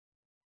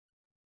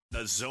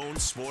The Zone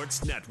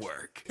Sports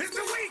Network. It's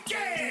the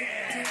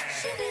weekend!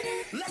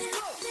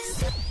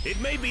 Let's go!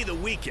 It may be the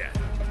weekend,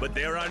 but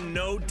there are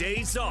no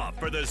days off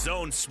for the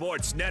Zone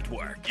Sports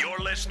Network. You're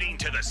listening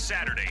to The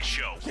Saturday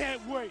Show.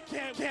 Can't wait,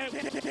 can't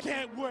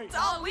wait. It's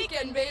all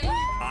weekend, baby.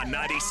 On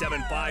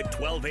 97.5,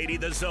 1280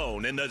 The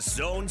Zone and the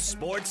Zone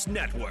Sports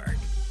Network.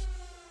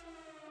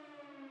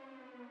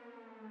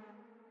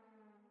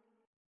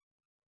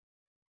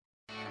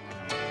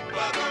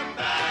 Welcome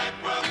back,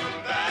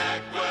 welcome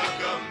back,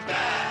 welcome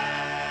back.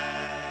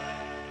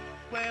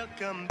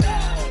 Welcome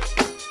back.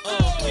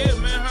 Oh, yeah,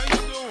 man, how you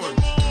doing?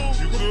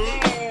 You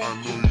good? I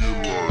know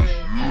you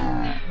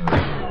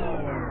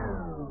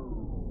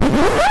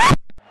like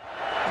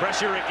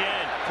Pressure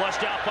again,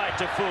 flushed out by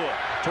Tafua.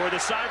 Toward the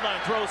sideline,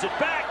 throws it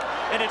back,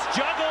 and it's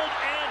juggled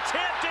and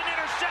tipped and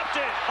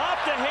intercepted. Off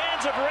the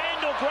hands of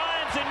Randall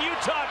Grimes, and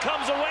Utah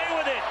comes away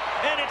with it.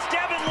 And it's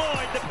Devin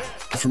Lloyd.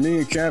 For me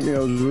in camp, it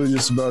was really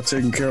just about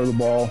taking care of the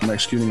ball and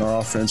executing our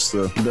offense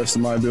to the best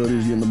of my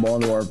abilities, getting the ball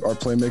into our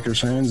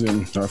playmakers' hands,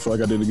 and I feel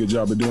like I did a good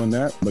job of doing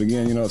that. But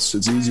again, it's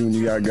easy when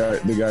you got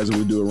the guys that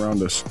we do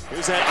around us.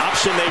 Here's that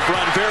option they've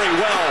run very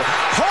well.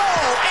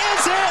 Hall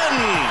is in!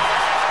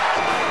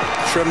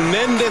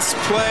 Tremendous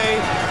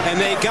play, and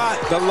they got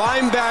the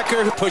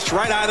linebacker pushed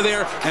right out of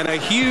there, and a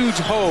huge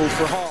hole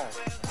for Hall.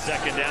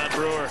 Second down,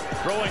 Brewer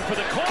throwing for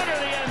the corner of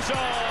the end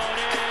zone.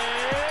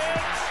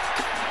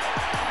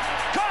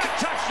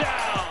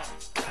 Touchdown!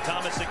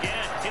 Thomas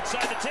again,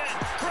 inside the 10,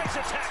 breaks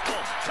a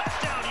tackle,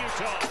 touchdown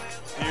Utah.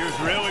 You've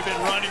really been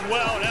running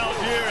well, and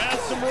Algier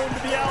has some room to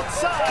the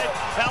outside.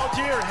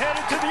 Algier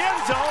headed to the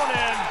end zone,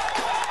 and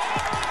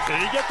did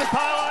he get the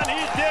pylon?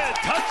 He did.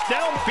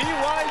 Touchdown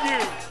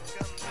BYU.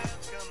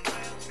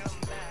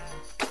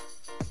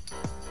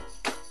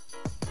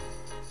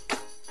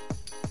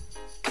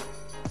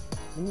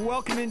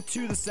 Welcome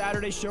into the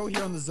Saturday show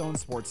here on the Zone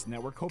Sports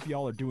Network. Hope you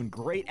all are doing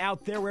great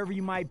out there wherever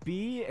you might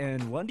be.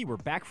 And Lundy, we're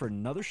back for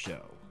another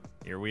show.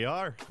 Here we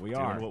are. We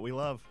doing are what we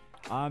love.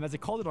 As I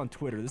called it on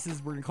Twitter,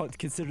 we're gonna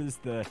consider this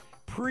the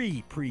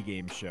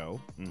pre-game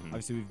show.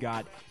 Obviously, we've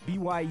got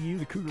BYU,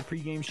 the Cougar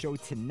pregame show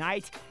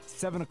tonight,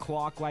 7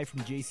 o'clock, live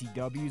from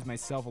JCW's.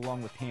 Myself,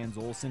 along with Hans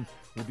Olsen,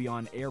 will be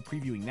on air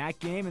previewing that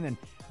game. And then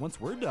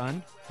once we're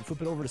done, we'll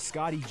flip it over to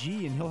Scotty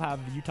G, and he'll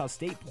have the Utah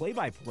State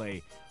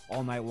play-by-play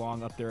all night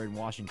long up there in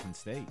Washington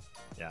State.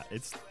 Yeah,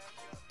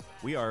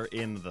 we are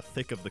in the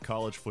thick of the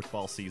college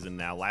football season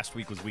now. Last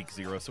week was week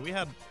 0, so we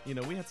had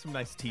some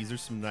nice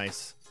teasers, some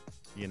nice,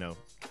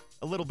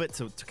 a little bit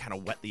to kind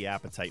of whet the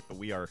appetite, but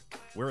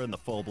we're in the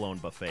full-blown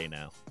buffet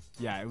now.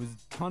 Yeah, it was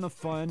a ton of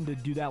fun to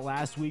do that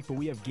last week, but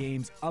we have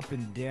games up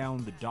and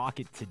down the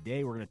docket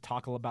today. We're going to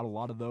talk about a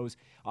lot of those.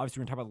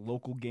 Obviously, we're going to talk about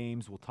local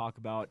games. We'll talk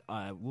about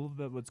a little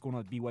bit what's going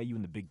on at BYU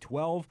in the Big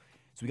 12.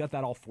 So we got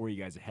that all for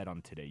you guys ahead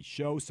on today's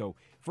show. So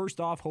first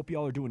off, hope you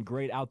all are doing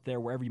great out there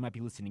wherever you might be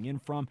listening in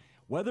from.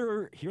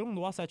 Weather here on the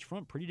Wasatch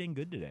Front, pretty dang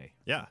good today.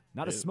 Yeah.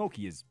 Not as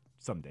smoky as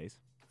some days.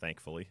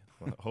 Thankfully.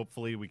 Well,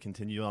 hopefully we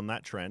continue on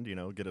that trend,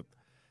 get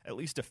at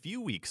least a few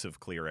weeks of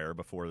clear air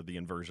before the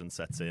inversion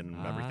sets in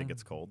and everything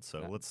gets cold.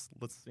 So let's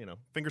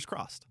fingers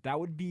crossed. That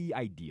would be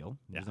ideal.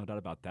 There's no doubt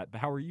about that.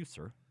 But how are you,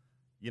 sir?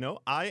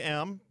 I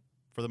am,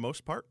 for the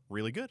most part,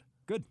 really good.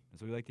 Good.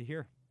 That's what we like to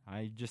hear.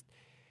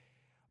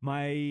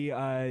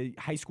 My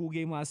high school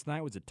game last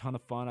night was a ton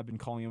of fun. I've been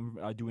calling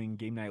them doing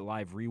Game Night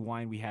Live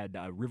Rewind. We had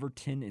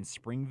Riverton and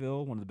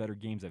Springville, one of the better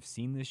games I've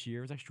seen this year.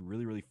 It was actually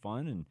really, really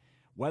fun, and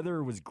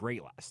weather was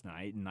great last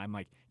night. And I'm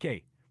like,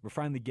 okay, we're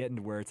finally getting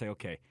to where it's like,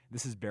 okay,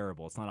 this is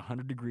bearable. It's not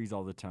 100 degrees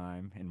all the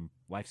time, and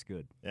life's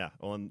good. Yeah,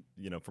 well, and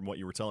from what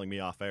you were telling me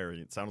off air,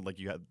 it sounded like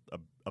you had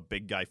a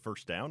big guy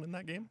first down in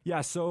that game?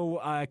 Yeah,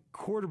 so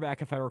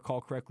quarterback, if I recall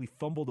correctly,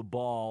 fumbled the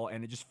ball,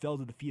 and it just fell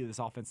to the feet of this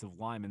offensive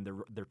lineman,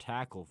 their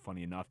tackle,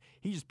 funny enough.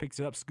 He just picks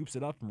it up, scoops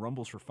it up, and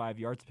rumbles for 5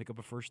 yards to pick up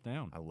a first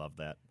down. I love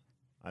that.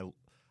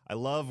 I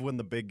love when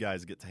the big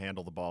guys get to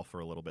handle the ball for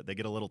a little bit. They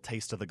get a little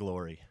taste of the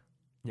glory.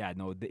 Yeah,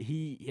 no,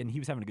 he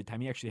was having a good time.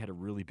 He actually had a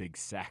really big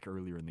sack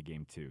earlier in the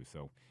game, too.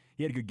 So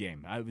he had a good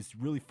game. It was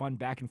really fun,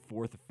 back and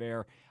forth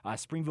affair.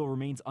 Springville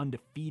remains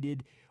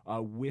undefeated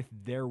with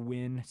their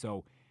win.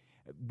 So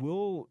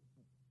we'll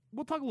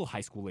talk a little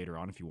high school later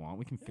on if you want.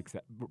 We can fix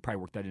that. We'll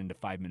probably work that into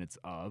 5 minutes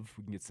of.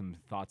 We can get some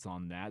thoughts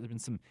on that. There's been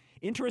some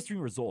interesting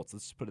results.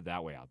 Let's just put it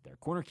that way out there.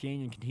 Corner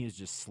Canyon continues to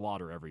just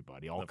slaughter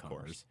everybody, all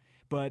comers.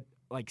 But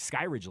like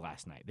Skyridge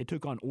last night, they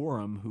took on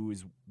Orem, who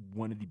is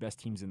one of the best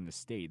teams in the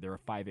state. They're a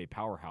 5A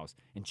powerhouse,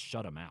 and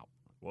shut them out.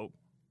 Whoa.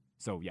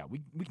 So, yeah,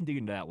 we can dig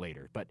into that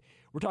later. But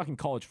we're talking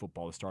college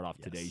football to start off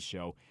today's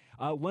show.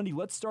 Lundy,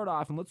 let's start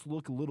off and let's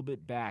look a little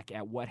bit back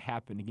at what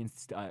happened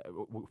against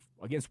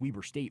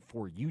Weber State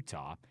for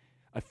Utah.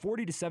 A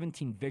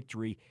 40-17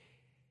 victory.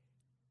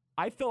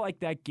 I felt like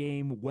that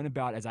game went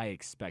about as I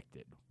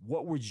expected.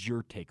 What was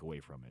your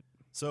takeaway from it?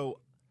 So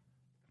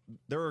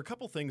there are a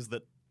couple things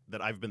that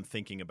I've been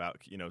thinking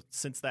about,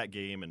 since that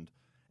game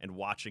and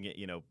watching it,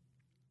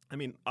 I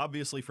mean,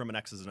 obviously from an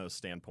X's and O's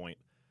standpoint,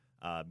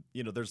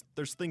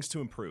 there's things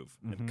to improve.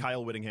 Mm-hmm. And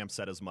Kyle Whittingham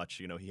said as much.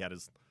 He had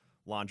his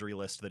laundry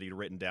list that he'd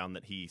written down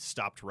that he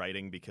stopped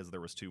writing because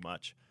there was too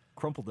much.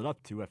 Crumpled it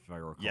up too, if I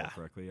recall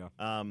correctly.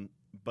 Yeah.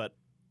 But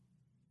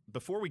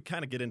before we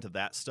kind of get into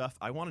that stuff,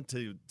 I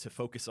wanted to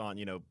focus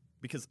on,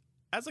 because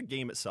as a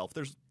game itself,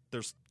 there's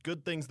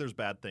good things, there's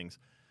bad things.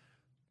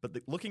 But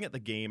looking at the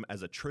game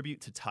as a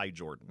tribute to Ty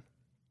Jordan,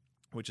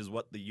 which is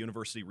what the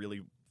university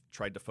really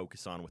tried to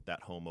focus on with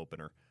that home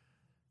opener,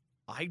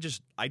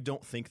 I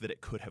don't think that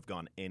it could have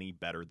gone any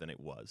better than it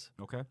was.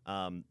 Okay.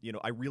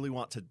 I really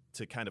want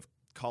to kind of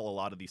call a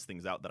lot of these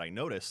things out that I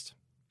noticed,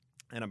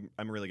 and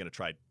I'm really going to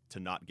try to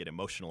not get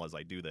emotional as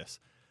I do this.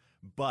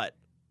 But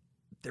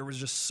there was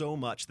just so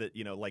much that,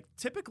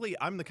 typically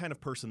I'm the kind of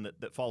person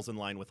that falls in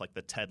line with like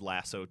the Ted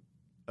Lasso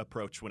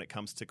approach when it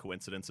comes to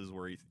coincidences,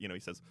 where he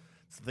says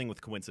it's the thing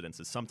with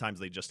coincidences, sometimes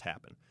they just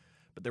happen.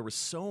 But there was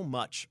so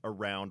much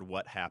around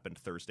what happened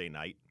Thursday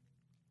night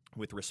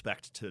with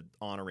respect to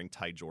honoring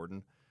Ty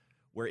Jordan,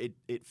 where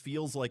it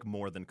feels like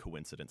more than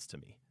coincidence to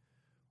me,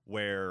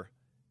 where,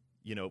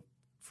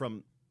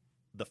 from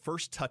the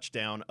first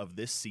touchdown of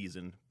this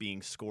season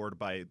being scored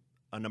by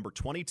a number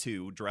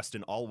 22 dressed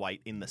in all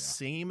white in the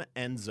same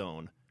end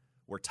zone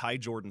where Ty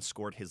Jordan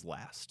scored his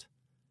last,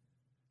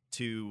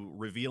 to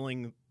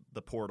revealing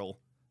the portal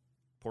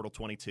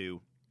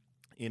 22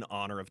 in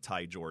honor of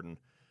Ty Jordan,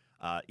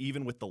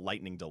 even with the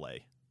lightning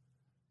delay,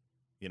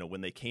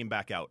 when they came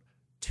back out,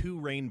 2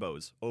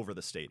 rainbows over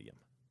the stadium.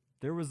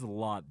 There was a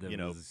lot that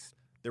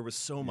there was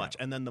so much.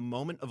 And then the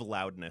moment of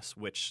loudness,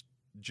 which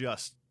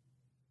just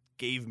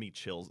gave me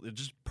chills. It's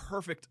just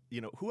perfect.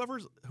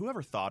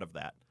 Whoever thought of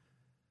that,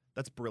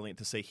 that's brilliant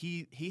to say.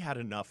 He had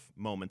enough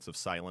moments of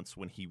silence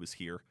when he was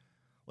here.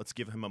 Let's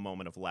give him a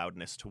moment of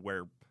loudness to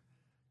where,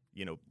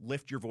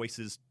 lift your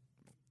voices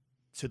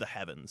to the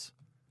heavens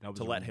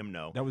to let him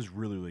know. That was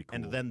really, really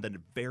cool. And then the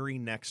very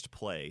next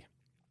play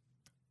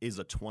is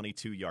a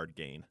 22-yard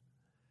gain.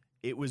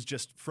 It was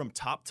just from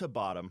top to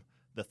bottom,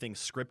 the things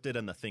scripted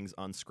and the things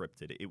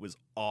unscripted. It was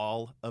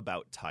all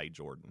about Ty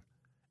Jordan,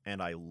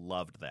 and I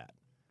loved that.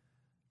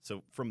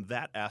 So from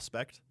that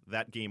aspect,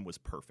 that game was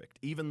perfect.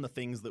 Even the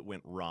things that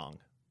went wrong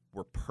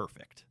were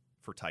perfect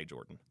for Ty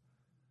Jordan.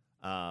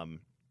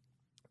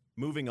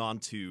 Moving on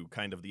to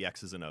kind of the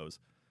X's and O's,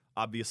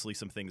 obviously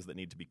some things that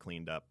need to be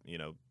cleaned up.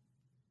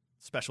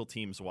 Special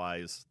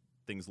teams-wise,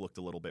 things looked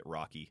a little bit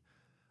rocky.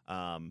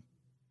 Too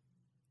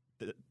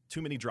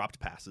many dropped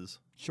passes.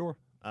 Sure.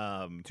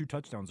 2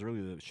 touchdowns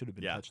earlier that should have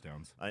been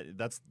touchdowns.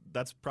 That's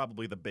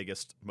probably the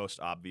biggest, most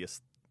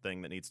obvious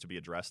thing that needs to be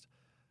addressed.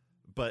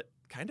 But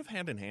kind of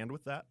hand in hand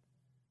with that,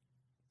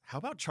 how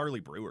about Charlie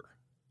Brewer?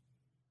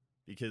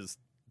 Because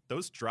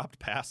those dropped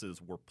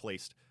passes were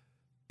placed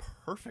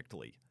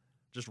perfectly,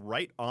 just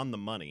right on the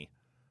money.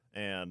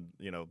 And,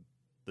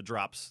 the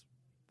drops,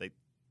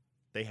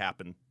 they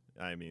happen.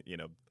 I mean,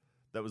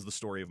 that was the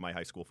story of my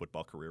high school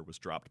football career, was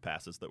dropped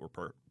passes that were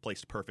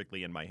placed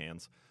perfectly in my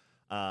hands.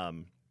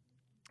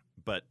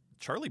 But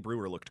Charlie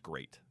Brewer looked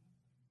great.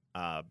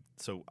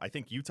 So I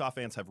think Utah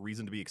fans have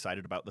reason to be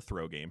excited about the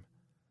throw game.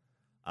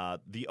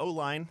 The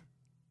O-line,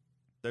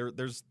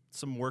 there's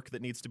some work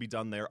that needs to be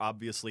done there.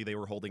 Obviously, they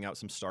were holding out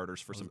some starters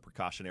for some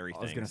precautionary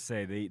things. I was going to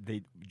say,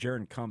 they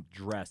Jaron Kump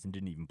dressed and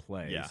didn't even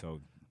play. Yeah.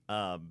 So.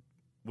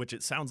 Which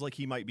it sounds like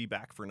he might be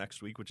back for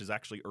next week, which is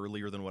actually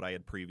earlier than what I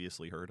had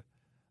previously heard.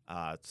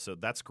 So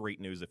that's great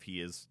news if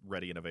he is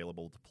ready and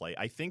available to play.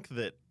 I think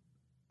that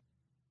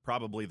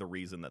probably the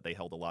reason that they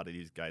held a lot of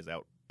these guys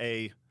out,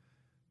 A,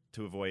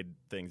 to avoid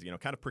things,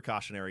 kind of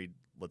precautionary,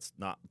 let's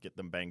not get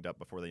them banged up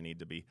before they need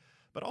to be,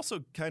 but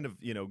also kind of,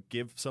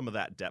 give some of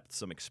that depth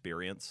some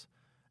experience.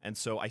 And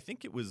so I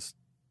think it was,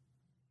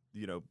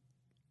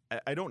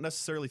 I don't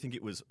necessarily think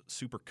it was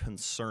super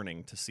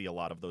concerning to see a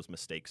lot of those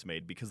mistakes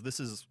made, because this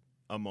is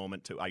a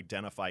moment to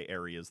identify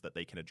areas that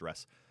they can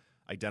address,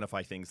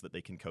 identify things that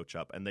they can coach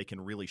up, and they can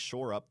really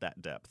shore up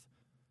that depth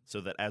so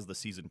that as the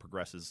season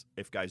progresses,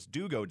 if guys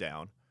do go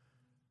down,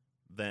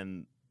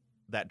 then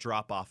that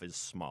drop-off is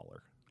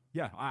smaller.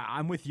 Yeah,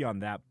 I'm with you on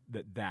that.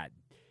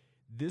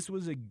 This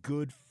was a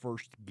good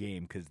first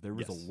game because there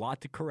was a lot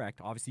to correct.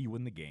 Obviously, you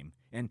win the game.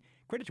 And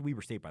credit to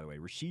Weber State, by the way.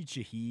 Rashid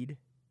Shaheed,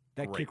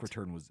 that kick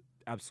return was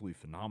absolutely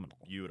phenomenal.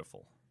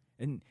 Beautiful.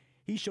 And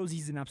he shows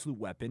he's an absolute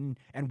weapon.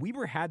 And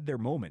Weber had their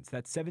moments.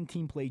 That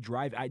 17-play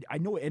drive, I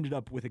know it ended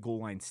up with a goal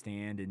line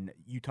stand, and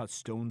Utah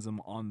stones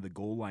them on the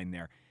goal line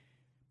there.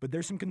 But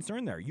there's some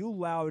concern there. You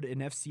allowed an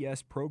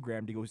FCS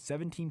program to go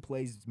 17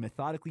 plays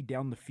methodically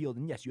down the field,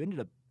 and yes, you ended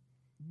up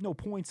no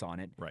points on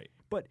it. Right.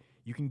 But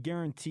you can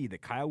guarantee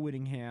that Kyle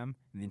Whittingham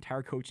and the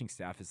entire coaching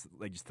staff is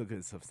like, just look at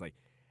this stuff. It's like,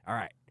 all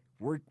right,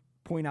 we're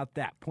point out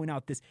that, point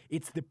out this.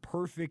 It's the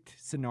perfect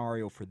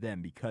scenario for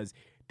them because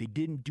they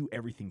didn't do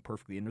everything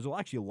perfectly. And there's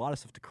actually a lot of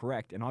stuff to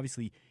correct. And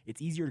obviously,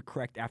 it's easier to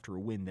correct after a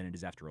win than it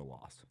is after a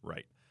loss.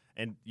 Right.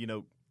 And,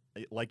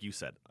 like you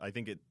said, I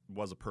think it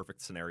was a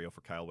perfect scenario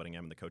for Kyle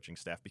Whittingham and the coaching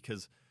staff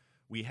because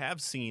we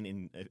have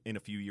seen in a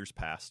few years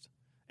past,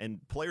 and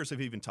players have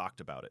even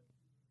talked about it,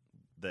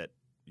 that,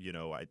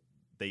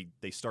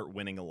 they start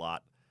winning a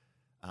lot.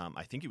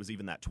 I think it was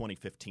even that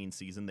 2015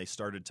 season, they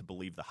started to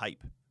believe the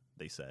hype,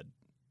 they said.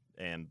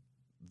 And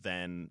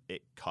then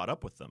it caught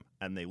up with them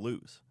and they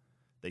lose.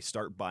 They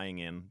start buying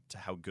in to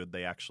how good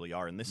they actually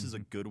are. And this is a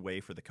good way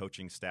for the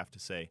coaching staff to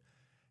say,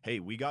 hey,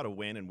 we got to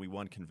win and we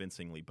won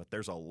convincingly, but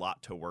there's a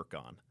lot to work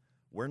on.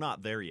 We're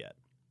not there yet.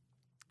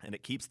 And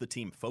it keeps the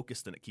team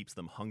focused and it keeps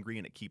them hungry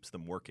and it keeps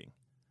them working.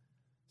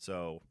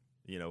 So,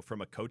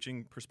 from a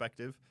coaching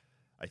perspective,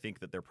 I think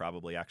that they're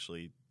probably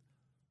actually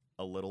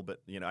a little bit,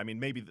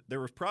 maybe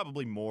there was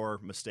probably more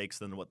mistakes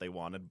than what they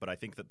wanted, but I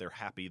think that they're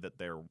happy that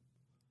there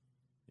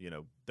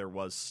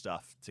was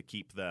stuff to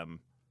keep them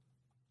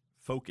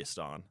focused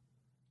on,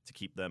 to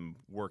keep them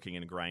working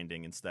and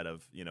grinding instead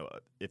of,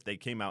 if they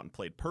came out and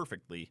played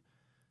perfectly,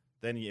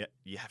 then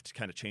you have to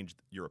kind of change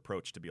your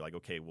approach to be like,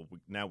 okay, well,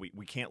 now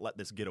we can't let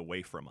this get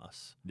away from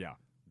us. Yeah.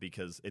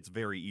 Because it's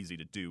very easy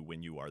to do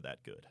when you are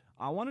that good.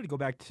 I wanted to go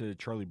back to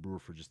Charlie Brewer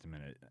for just a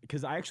minute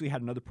because I actually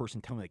had another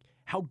person tell me, like,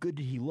 how good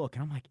did he look?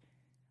 And I'm like,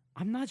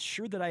 I'm not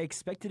sure that I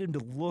expected him to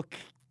look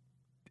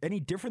any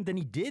different than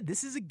he did.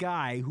 This is a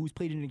guy who's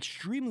played at an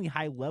extremely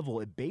high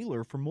level at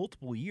Baylor for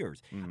multiple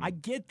years. I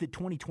get that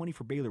 2020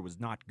 for Baylor was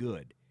not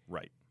good.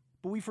 Right.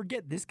 But we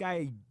forget this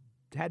guy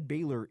had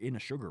Baylor in a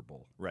Sugar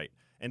Bowl. Right.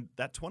 And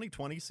that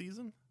 2020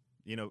 season,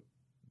 it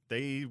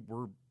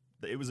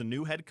was a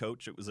new head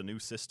coach. It was a new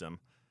system.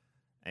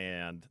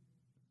 And,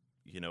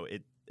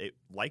 it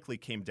likely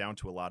came down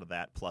to a lot of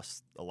that,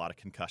 plus a lot of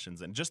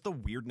concussions and just the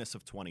weirdness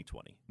of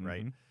 2020,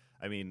 right?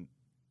 I mean,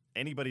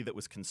 anybody that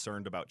was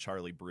concerned about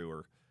Charlie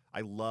Brewer,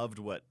 I loved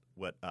what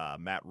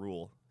Matt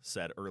Rule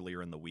said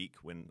earlier in the week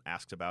when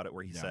asked about it,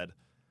 where he said,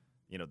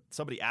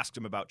 somebody asked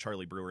him about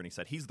Charlie Brewer, and he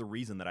said, he's the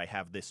reason that I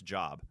have this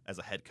job as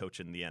a head coach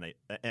in the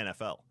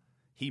NFL.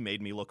 He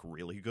made me look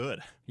really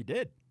good. He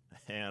did.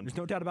 And there's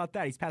no doubt about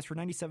that. He's passed for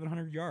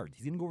 9,700 yards.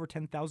 He's going to go over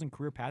 10,000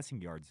 career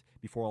passing yards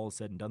before all is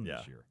said and done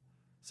this year.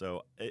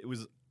 So it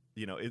was,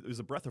 it was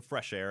a breath of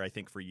fresh air, I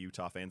think, for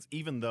Utah fans,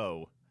 even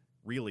though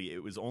really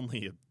it was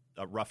only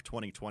a rough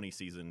 2020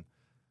 season,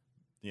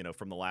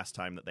 from the last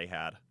time that they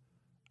had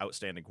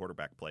outstanding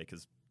quarterback play.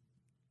 Because,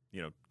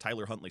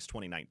 Tyler Huntley's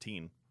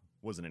 2019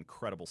 was an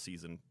incredible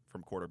season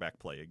from quarterback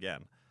play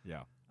again.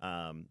 Yeah.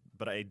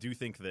 But I do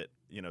think that,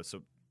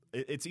 so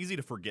it's easy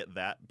to forget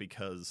that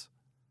because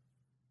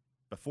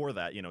before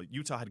that,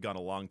 Utah had gone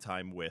a long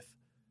time with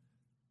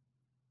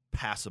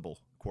passable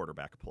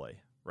quarterback play,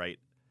 right?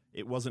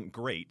 It wasn't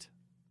great,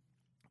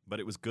 but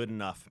it was good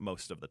enough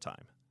most of the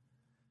time.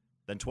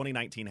 Then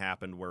 2019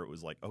 happened where it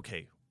was like,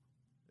 okay,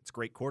 it's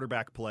great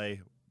quarterback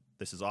play.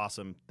 This is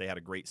awesome. They had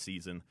a great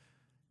season.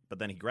 But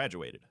then he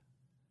graduated,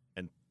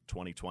 and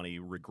 2020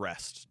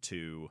 regressed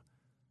to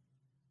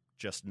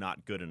just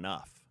not good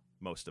enough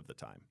most of the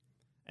time.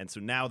 And so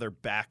now they're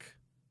back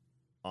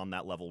on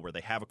that level where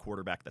they have a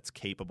quarterback that's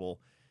capable.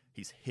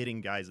 He's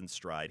hitting guys in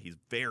stride. He's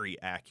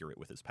very accurate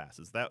with his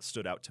passes. That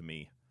stood out to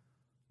me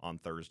on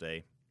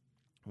Thursday,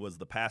 was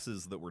the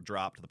passes that were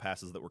dropped, the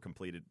passes that were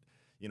completed.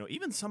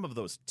 Even some of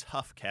those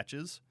tough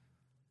catches,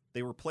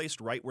 they were placed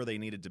right where they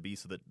needed to be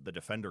so that the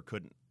defender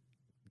couldn't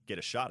get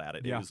a shot at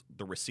it. Yeah. It was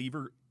the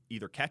receiver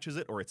either catches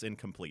it or it's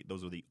incomplete.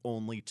 Those are the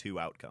only two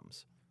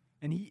outcomes.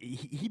 And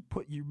he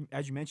put, you,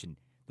 as you mentioned,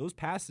 those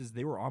passes,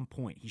 they were on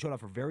point. He showed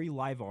off a very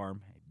live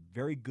arm,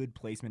 very good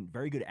placement,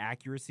 very good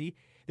accuracy.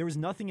 There was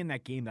nothing in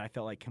that game that I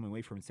felt like coming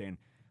away from and saying,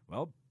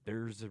 well,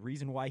 there's a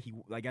reason why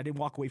I didn't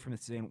walk away from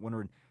it saying,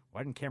 wondering,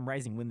 why didn't Cam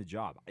Rising win the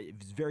job? It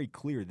was very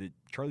clear that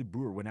Charlie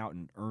Brewer went out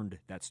and earned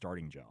that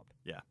starting job.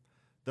 Yeah.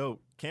 Though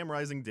Cam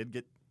Rising did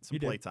get some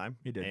play time.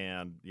 He did.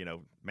 And,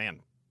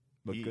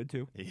 Looked good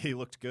too. He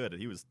looked good.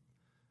 He was,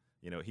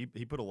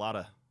 he put a lot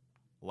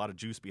of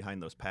juice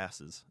behind those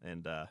passes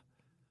and,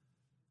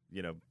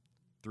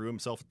 threw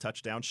himself a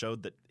touchdown,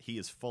 showed that he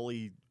is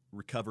fully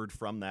recovered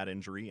from that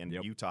injury, and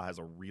Utah has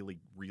a really,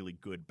 really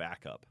good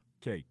backup.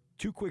 Okay,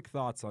 2 quick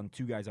thoughts on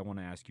 2 guys I want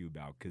to ask you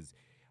about, because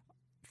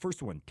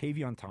first one,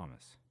 Tavion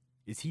Thomas.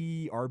 Is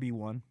he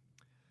RB1?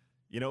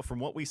 From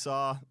what we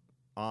saw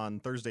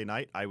on Thursday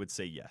night, I would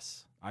say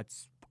yes.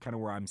 That's kind of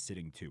where I'm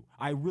sitting, too.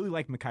 I really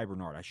like Mekhi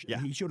Bernard.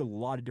 He showed a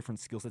lot of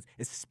different skill sets,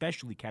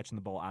 especially catching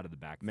the ball out of the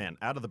backfield. Man,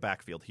 out of the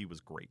backfield, he was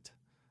great.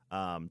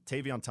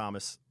 Tavion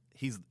Thomas,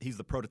 he's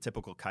the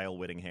prototypical Kyle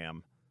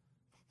Whittingham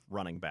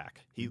running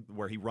back.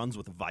 Where he runs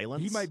with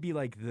violence. He might be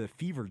like the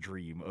fever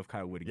dream of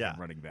Kyle Whittingham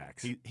running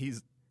backs.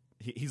 He's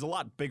a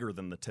lot bigger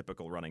than the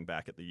typical running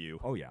back at the U.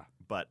 Oh, yeah.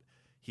 But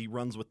he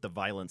runs with the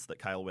violence that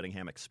Kyle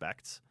Whittingham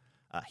expects.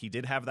 He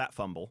did have that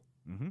fumble,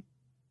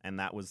 and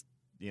that was,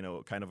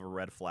 kind of a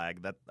red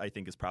flag. That, I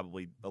think, is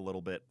probably a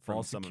little bit from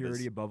false some security of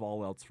his, above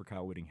all else for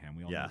Kyle Whittingham.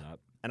 We all know that.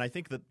 And I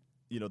think that,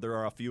 there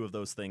are a few of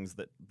those things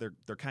that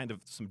they're kind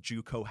of some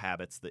JUCO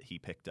habits that he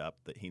picked up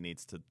that he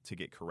needs to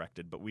get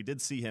corrected. But we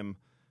did see him,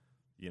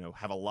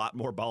 have a lot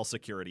more ball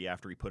security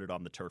after he put it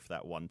on the turf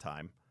that one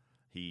time.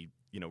 He,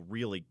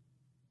 really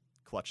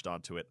clutched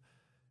onto it.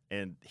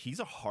 And he's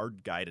a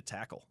hard guy to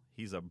tackle.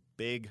 He's a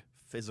big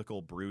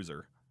physical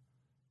bruiser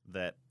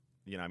that,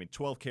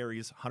 12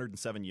 carries,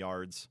 107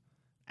 yards,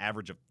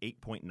 average of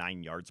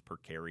 8.9 yards per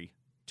carry,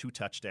 2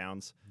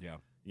 touchdowns. Yeah.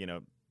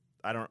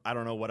 I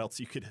don't know what else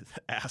you could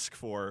ask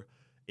for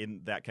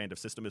in that kind of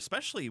system,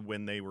 especially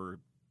when they were,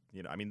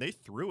 they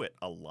threw it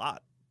a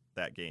lot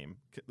that game.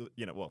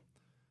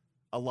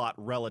 A lot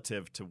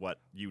relative to what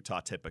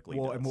Utah typically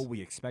does. And what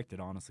we expected,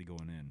 honestly,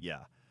 going in.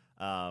 Yeah.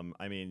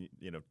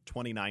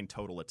 29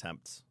 total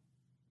attempts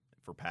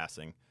for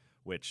passing,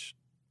 which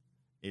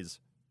is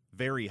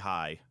very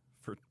high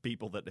for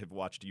people that have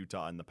watched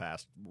Utah in the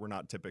past. We're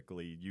not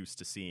typically used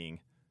to seeing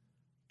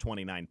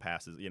 29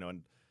 passes,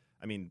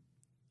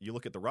 you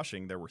look at the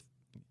rushing, there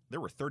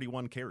were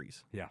 31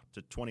 carries. Yeah.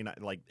 To 29.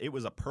 Like, it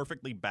was a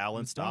perfectly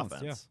balanced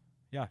offense.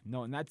 Yeah.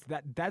 No, and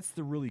that's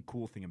the really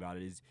cool thing about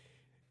it is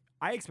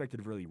I expected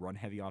a really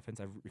run-heavy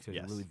offense. I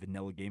expected a really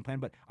vanilla game plan,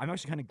 but I'm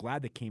actually kind of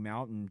glad they came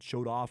out and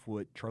showed off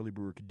what Charlie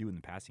Brewer could do in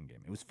the passing game.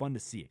 It was fun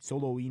to see.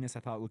 Solo Enos, I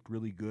thought, looked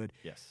really good.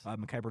 Yes.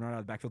 Mekhi Bernard out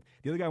of the backfield.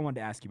 The other guy I wanted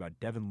to ask you about,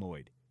 Devin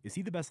Lloyd. Is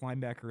he the best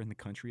linebacker in the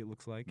country, it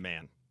looks like?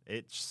 Man,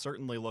 it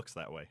certainly looks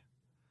that way.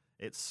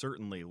 It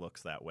certainly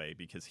looks that way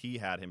because he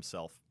had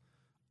himself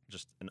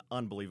just an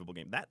unbelievable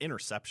game. That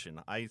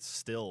interception, I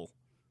still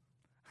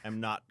am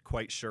not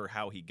quite sure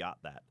how he got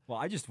that. Well,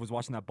 I just was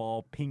watching that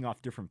ball ping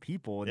off different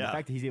people, and the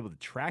fact that he's able to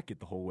track it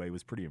the whole way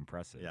was pretty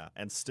impressive. Yeah,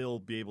 and still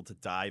be able to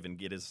dive and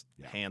get his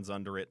hands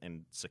under it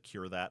and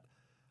secure that.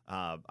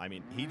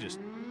 He just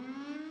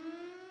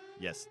 –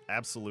 yes,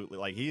 absolutely.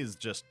 Like, he is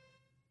just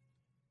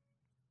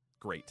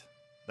great.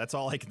 That's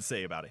all I can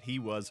say about it. He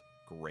was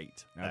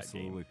great that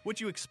game, which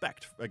you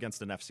expect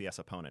against an FCS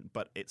opponent,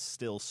 but it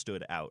still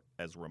stood out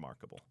as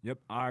remarkable. Yep.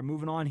 All right,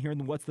 moving on here.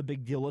 And what's the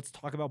big deal? Let's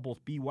talk about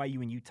both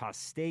BYU and Utah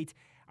State.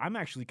 I'm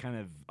actually kind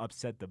of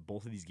upset that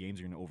both of these games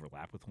are going to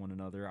overlap with one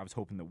another. I was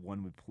hoping that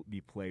one would be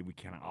played. We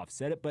kind of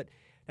offset it, but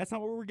that's not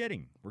what we're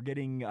getting. We're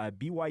getting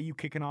BYU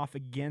kicking off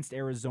against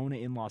Arizona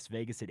in Las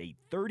Vegas at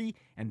 8:30,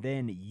 and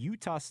then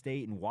Utah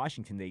State and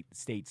Washington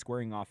State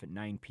squaring off at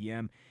 9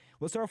 p.m.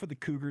 Let's start off with the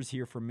Cougars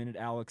here for a minute,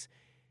 Alex.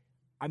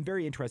 I'm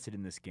very interested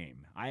in this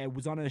game. I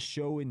was on a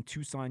show in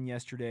Tucson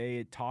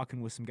yesterday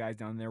talking with some guys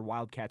down there,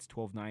 Wildcats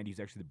 1290, who's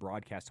actually the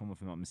broadcast home, if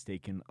I'm not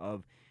mistaken,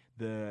 of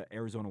the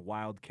Arizona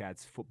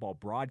Wildcats football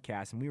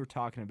broadcast, and we were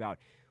talking about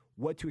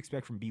what to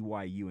expect from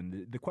BYU.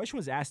 And the question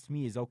was asked to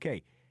me is,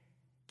 okay,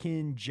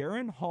 can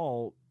Jaron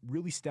Hall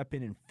really step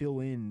in and fill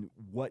in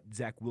what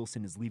Zach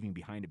Wilson is leaving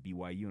behind at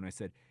BYU? And I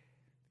said,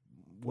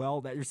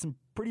 well, there's some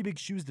pretty big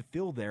shoes to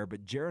fill there,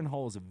 but Jaron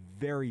Hall is a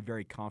very,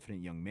 very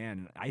confident young man,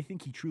 and I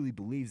think he truly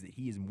believes that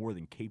he is more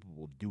than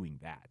capable of doing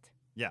that.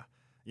 Yeah,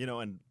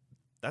 and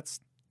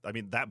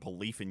that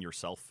belief in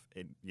yourself,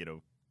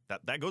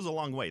 that goes a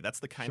long way.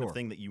 That's the kind of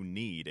thing that you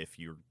need if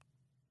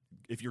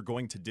you're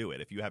going to do it.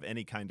 If you have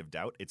any kind of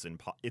doubt, it's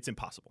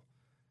impossible.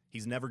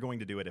 He's never going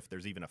to do it if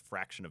there's even a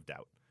fraction of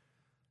doubt.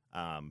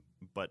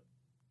 But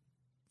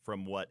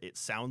from what it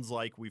sounds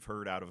like we've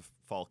heard out of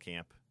fall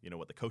camp,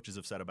 what the coaches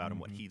have said about him,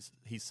 what he's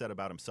said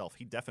about himself,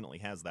 he definitely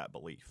has that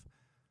belief.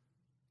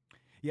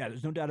 Yeah,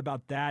 there's no doubt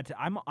about that.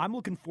 I'm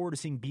looking forward to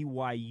seeing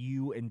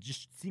BYU and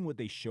just seeing what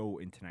they show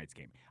in tonight's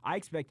game. I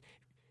expect,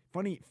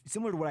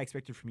 similar to what I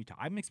expected from Utah,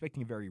 I'm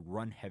expecting a very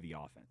run-heavy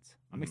offense.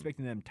 I'm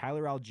expecting them,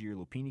 Tyler Algier,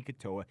 Lupini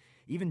Katoa,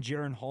 even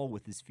Jaron Hall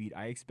with his feet,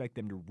 I expect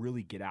them to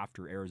really get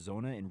after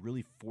Arizona and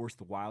really force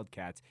the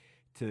Wildcats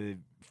to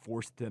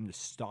force them to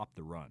stop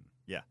the run.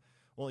 Yeah.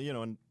 Well,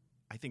 and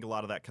I think a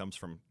lot of that comes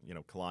from,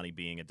 Kalani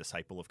being a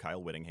disciple of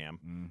Kyle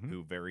Whittingham,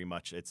 who very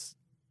much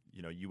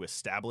you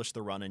establish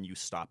the run and you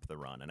stop the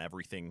run, and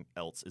everything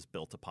else is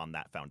built upon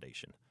that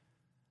foundation.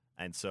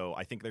 And so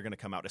I think they're going to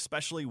come out,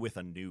 especially with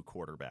a new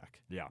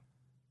quarterback. Yeah.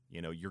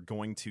 You're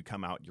going to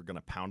come out, you're going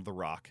to pound the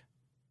rock.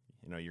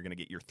 You're going to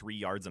get your 3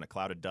 yards in a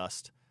cloud of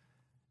dust.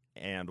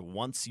 And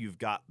once you've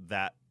got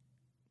that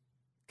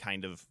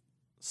kind of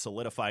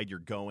solidified,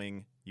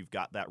 you've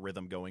got that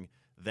rhythm going,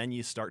 then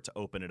you start to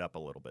open it up a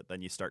little bit.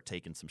 Then you start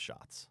taking some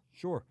shots.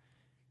 Sure.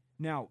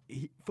 Now,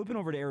 flipping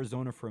over to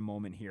Arizona for a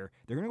moment here,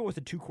 they're going to go with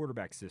a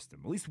 2-quarterback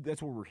system. At least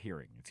that's what we're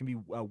hearing. It's going to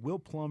be Will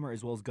Plummer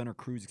as well as Gunnar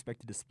Cruz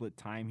expected to split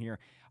time here.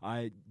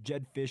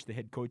 Jed Fish, the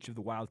head coach of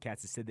the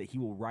Wildcats, has said that he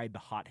will ride the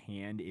hot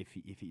hand if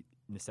he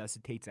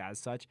necessitates as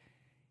such.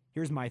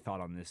 Here's my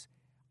thought on this.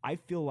 I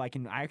feel like,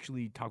 and I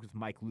actually talked with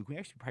Mike Luke. We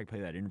actually probably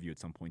play that interview at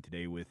some point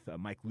today with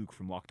Mike Luke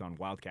from Locked On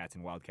Wildcats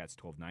and Wildcats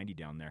 1290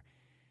 down there.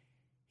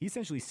 He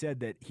essentially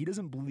said that he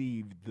doesn't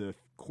believe the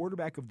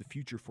quarterback of the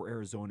future for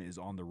Arizona is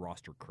on the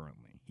roster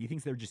currently. He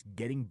thinks they're just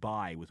getting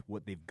by with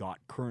what they've got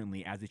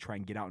currently as they try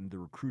and get out into the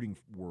recruiting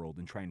world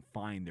and try and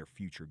find their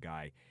future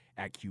guy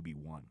at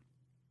QB1.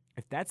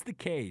 If that's the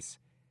case,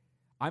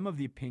 I'm of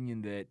the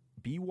opinion that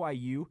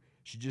BYU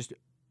should just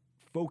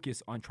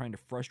focus on trying to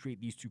frustrate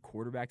these 2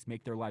 quarterbacks,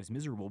 make their lives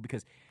miserable,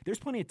 because there's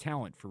plenty of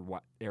talent for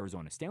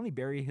Arizona. Stanley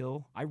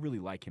Berryhill, I really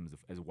like him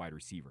as a wide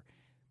receiver.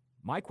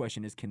 My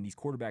question is, can these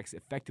quarterbacks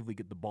effectively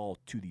get the ball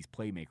to these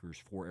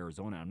playmakers for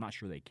Arizona? I'm not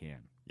sure they can.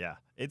 Yeah,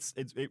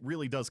 it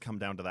really does come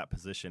down to that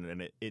position,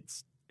 and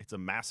it's a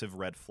massive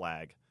red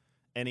flag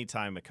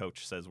anytime a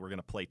coach says we're going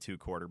to play 2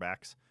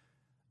 quarterbacks.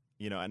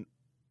 And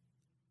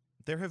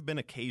there have been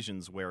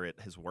occasions where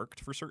it has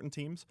worked for certain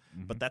teams,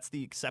 but that's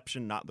the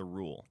exception, not the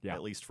rule,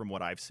 at least from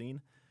what I've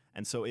seen.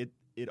 And so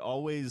it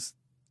always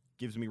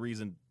gives me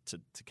reason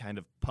to kind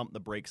of pump the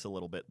brakes a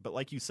little bit. But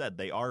like you said,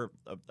 they are,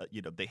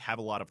 they have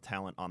a lot of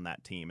talent on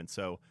that team. And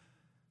so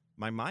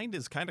my mind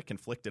is kind of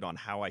conflicted on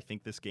how I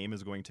think this game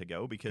is going to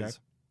go because,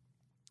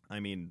 I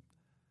mean,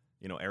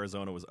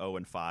 Arizona was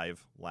 0-5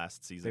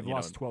 last season. They've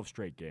lost 12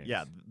 straight games.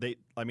 Yeah,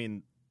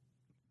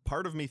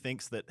 part of me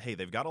thinks that, hey,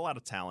 they've got a lot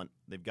of talent.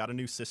 They've got a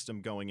new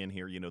system going in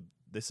here.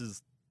 This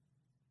is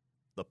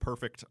the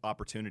perfect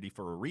opportunity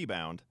for a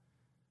rebound,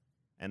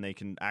 and they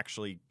can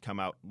actually come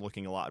out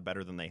looking a lot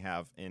better than they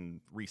have in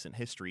recent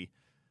history.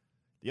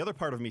 The other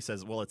part of me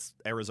says, well, it's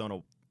Arizona,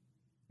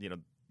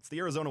 it's the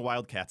Arizona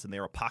Wildcats, and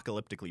they're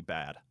apocalyptically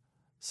bad.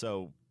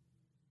 So,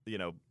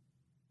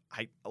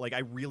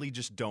 I really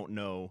just don't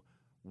know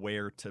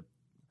where to.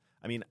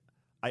 I mean,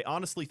 I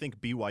honestly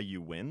think BYU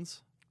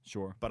wins.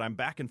 Sure. But I'm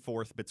back and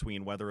forth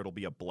between whether it'll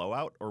be a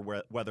blowout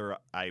or whether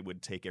I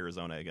would take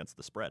Arizona against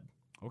the spread.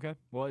 Okay.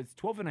 Well, it's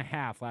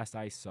 12.5 last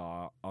I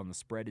saw on the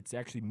spread. It's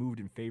actually moved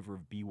in favor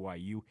of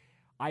BYU.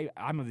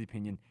 I'm of the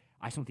opinion,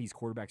 I just don't think these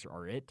quarterbacks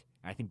are it.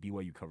 I think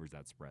BYU covers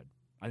that spread.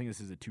 I think this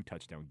is a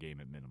 2-touchdown game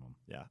at minimum.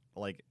 Yeah.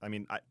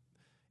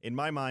 In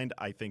my mind,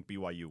 I think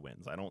BYU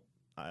wins. I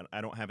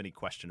don't have any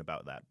question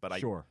about that. But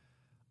sure.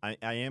 I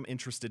am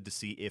interested to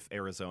see if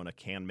Arizona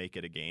can make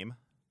it a game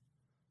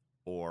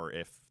or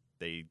if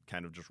they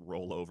kind of just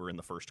roll over in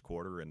the first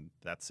quarter and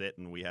that's it,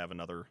 and we have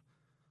another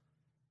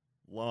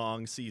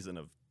long season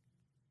of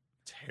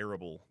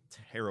terrible,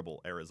 terrible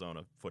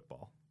Arizona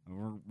football.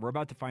 We're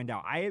about to find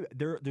out.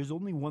 There's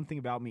only one thing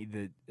about me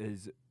that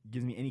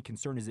gives me any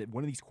concern is that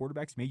one of these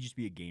quarterbacks may just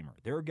be a gamer.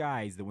 There are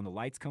guys that when the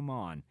lights come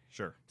on,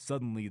 sure,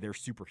 suddenly they're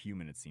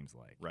superhuman, it seems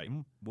like. Right.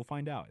 And we'll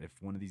find out if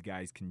one of these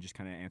guys can just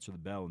kind of answer the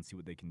bell and see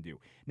what they can do.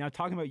 Now,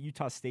 talking about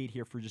Utah State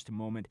here for just a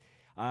moment,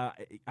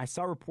 I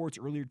saw reports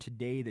earlier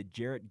today that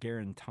Jarrett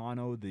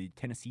Garantano, the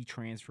Tennessee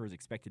transfer, is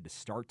expected to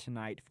start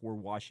tonight for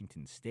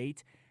Washington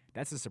State.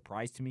 That's a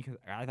surprise to me because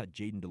I thought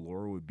Jaden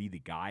DeLauro would be the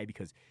guy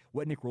because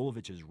what Nick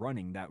Rolovich is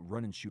running, that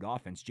run-and-shoot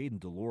offense, Jaden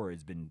DeLauro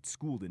has been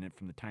schooled in it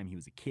from the time he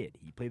was a kid.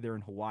 He played there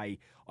in Hawaii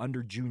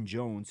under June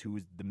Jones, who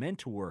was the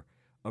mentor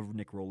of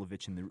Nick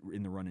Rolovich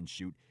in the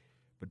run-and-shoot.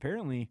 But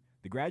apparently,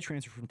 the grad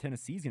transfer from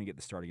Tennessee is going to get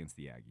the start against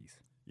the Aggies.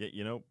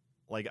 Yeah,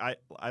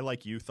 I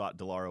like you thought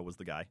DeLauro was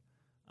the guy.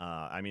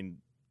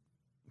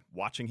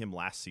 Watching him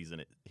last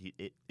season,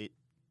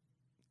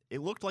 it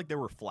looked like there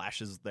were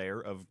flashes there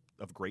of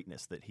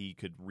greatness that he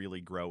could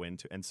really grow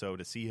into. And so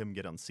to see him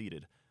get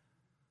unseated,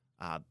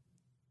 I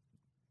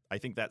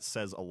think that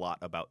says a lot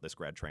about this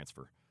grad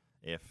transfer.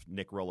 If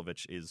Nick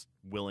Rolovich is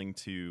willing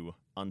to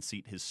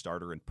unseat his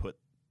starter and put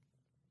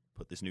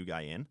this new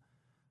guy in,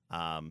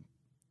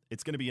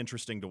 it's going to be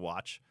interesting to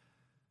watch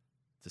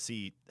to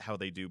see how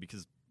they do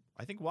because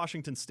I think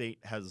Washington State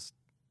has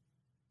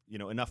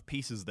enough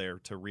pieces there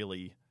to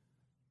really,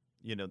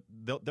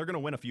 they're going to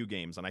win a few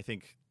games. And I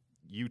think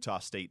Utah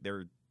State,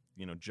 they're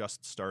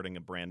just starting a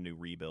brand new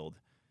rebuild,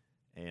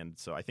 and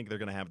so I think they're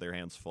going to have their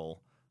hands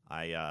full.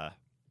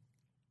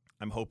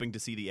 I'm hoping to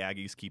see the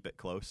Aggies keep it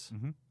close,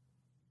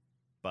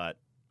 but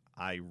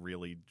I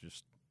really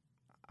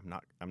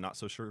I'm not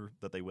so sure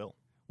that they will.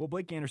 Well,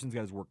 Blake Anderson's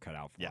got his work cut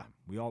out for him.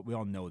 We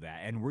all know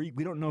that, and we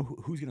don't know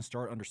who's going to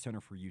start under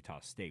center for Utah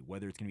State.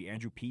 Whether it's going to be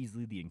Andrew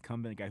Peasley, the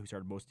incumbent guy who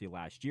started most of the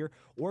last year,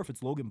 or if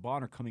it's Logan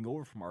Bonner coming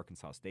over from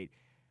Arkansas State.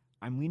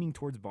 I'm leaning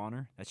towards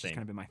Bonner. That's just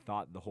kind of been my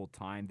thought the whole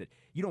time, that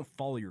you don't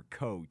follow your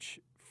coach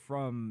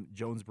from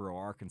Jonesboro,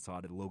 Arkansas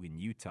to Logan,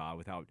 Utah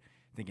without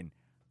thinking,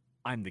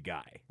 I'm the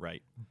guy.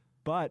 Right.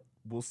 But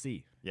we'll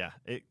see. Yeah.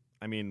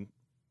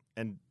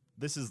 And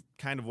this is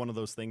kind of one of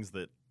those things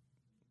that,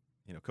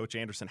 Coach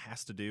Anderson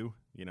has to do,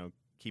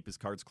 keep his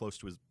cards close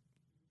to his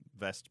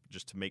vest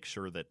just to make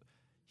sure that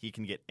he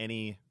can get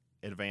any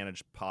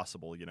advantage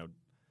possible.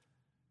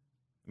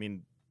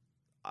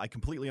 I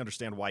completely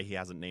understand why he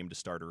hasn't named a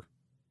starter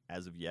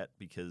as of yet,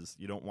 because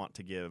you don't want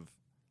to give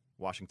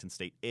Washington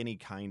State any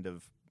kind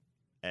of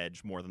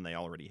edge more than they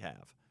already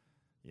have.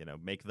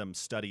 Make them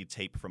study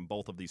tape from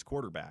both of these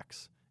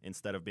quarterbacks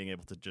instead of being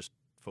able to just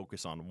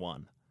focus on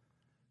one.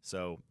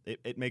 So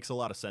it makes a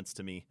lot of sense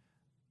to me,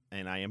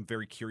 and I am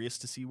very curious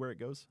to see where it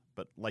goes.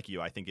 But like you,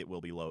 I think it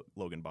will be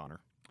Logan Bonner.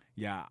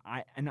 Yeah,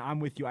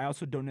 I'm with you. I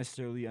also don't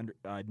necessarily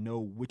know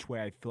which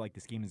way I feel like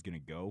this game is going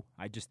to go.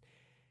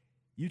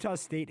 Utah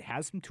State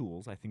has some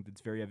tools. I think that's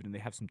very evident. They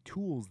have some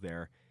tools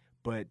there.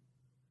 But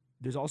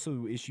there's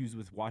also issues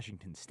with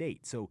Washington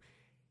State. So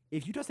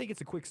if Utah State gets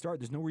a quick start,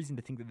 there's no reason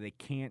to think that they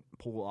can't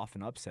pull off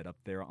an upset up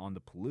there on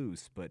the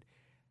Palouse. But,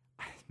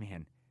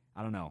 man,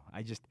 I don't know.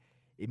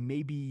 It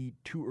may be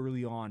too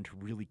early on to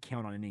really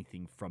count on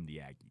anything from the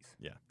Aggies.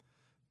 Yeah.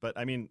 But,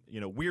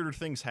 weirder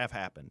things have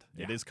happened.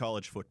 Yeah. It is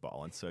college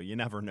football, and so you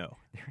never know.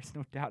 There's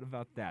no doubt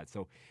about that.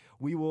 So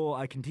we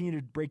will continue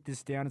to break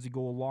this down as we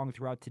go along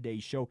throughout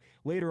today's show.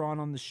 Later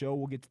on the show,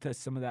 we'll get to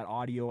some of that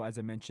audio, as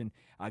I mentioned.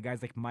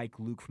 Guys like Mike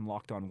Luke from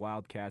Locked On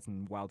Wildcats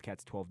and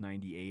Wildcats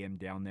 1290 AM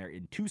down there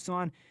in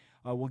Tucson.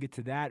 We'll get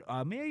to that.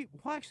 Maybe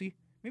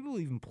we'll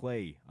even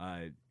play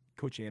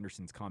Coach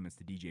Anderson's comments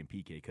to DJ and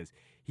PK, because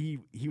he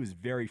was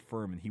very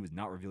firm and he was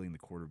not revealing the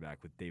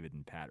quarterback with David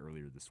and Pat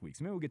earlier this week.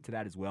 So maybe we'll get to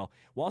that as well.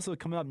 We'll also,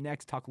 coming up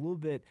next, talk a little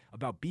bit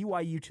about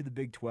BYU to the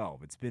Big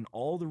 12. It's been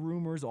all the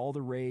rumors, all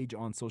the rage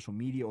on social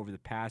media over the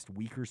past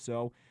week or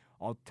so.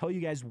 I'll tell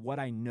you guys what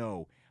I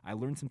know. I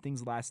learned some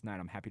things last night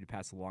I'm happy to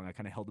pass along. I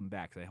kind of held them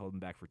back because I held them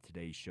back for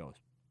today's show.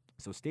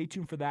 So stay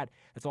tuned for that.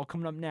 That's all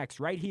coming up next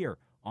right here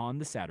on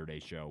The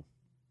Saturday Show.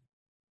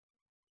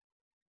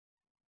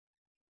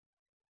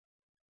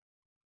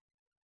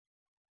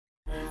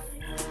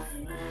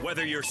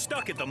 Whether you're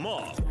stuck at the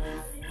mall,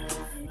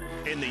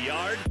 in the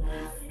yard,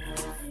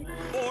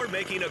 or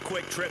making a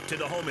quick trip to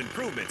the home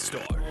improvement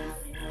store,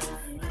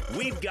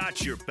 we've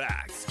got your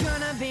back. It's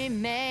gonna be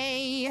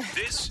May.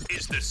 This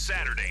is The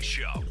Saturday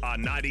Show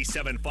on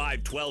 97.5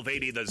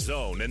 1280 The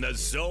Zone and The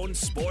Zone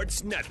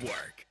Sports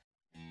Network.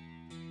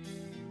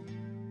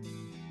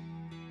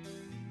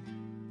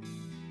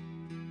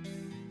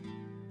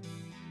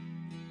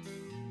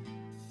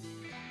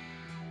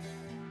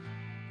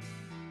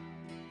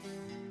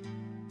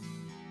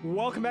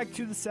 Welcome back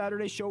to The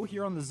Saturday Show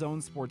here on the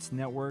Zone Sports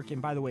Network.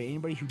 And by the way,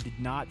 anybody who did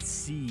not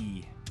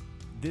see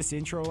this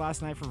intro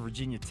last night for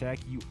Virginia Tech,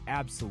 you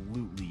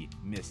absolutely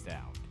missed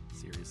out.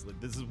 Seriously,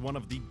 this is one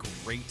of the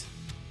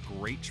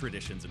great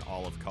traditions in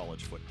all of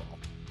college football.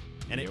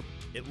 And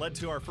it led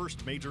to our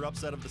first major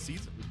upset of the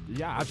season.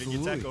 Yeah, Virginia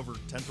absolutely. Tech over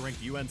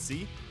 10th-ranked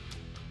UNC.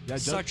 Yeah,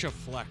 Such a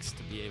flex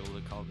to be able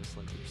to call this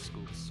like your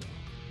school. So.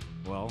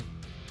 Well,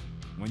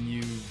 when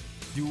you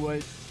do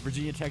what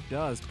Virginia Tech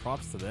does,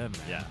 props to them,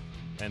 man. Yeah.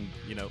 And,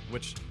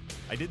 which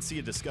I did see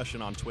a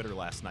discussion on Twitter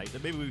last night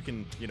that maybe we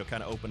can,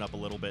 kind of open up a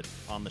little bit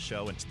on the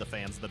show and to the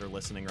fans that are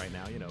listening right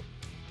now,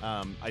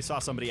 I saw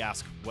somebody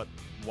ask what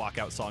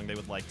walkout song they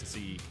would like to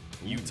see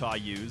Utah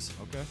use.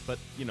 Okay. But,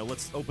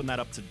 let's open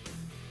that up to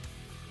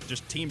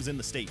just teams in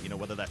the state,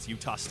 whether that's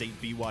Utah State,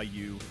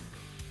 BYU,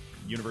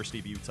 University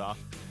of Utah.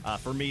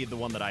 For me, the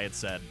one that I had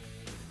said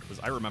was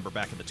I remember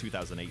back in the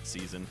 2008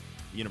 season,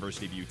 the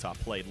University of Utah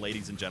played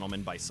Ladies and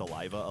Gentlemen by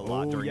Saliva a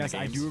lot during the games.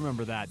 Yes, I do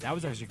remember that. That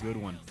was actually a good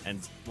one.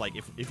 And,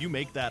 if you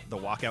make that the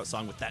walkout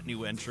song with that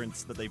new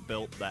entrance that they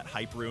built, that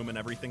hype room and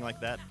everything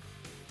like that,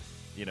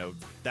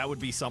 that would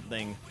be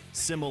something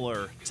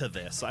similar to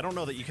this. I don't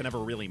know that you can ever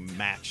really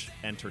match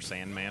Enter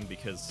Sandman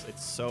because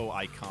it's so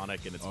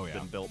iconic and it's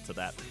been built to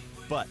that.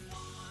 But,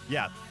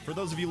 yeah, for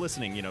those of you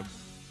listening,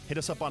 hit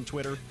us up on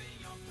Twitter.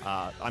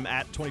 I'm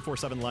at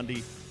 24/7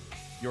 Lundy.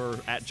 You're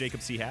at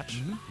Jacob C. Hatch.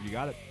 Mm-hmm. You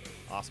got it.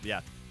 Awesome,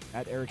 yeah.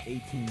 At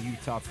Eric18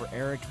 Utah for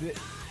Eric.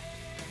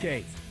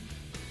 Okay.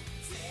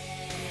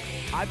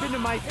 I've been to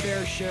my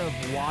fair share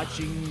of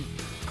watching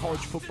college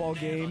football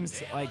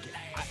games.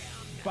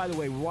 By the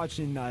way, we're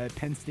watching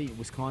Penn State,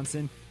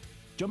 Wisconsin.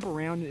 Jump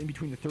around in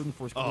between the third and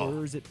fourth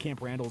quarters at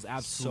Camp Randall is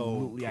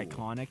absolutely so cool.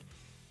 iconic.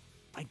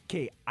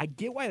 Okay, I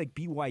get why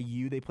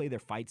BYU, they play their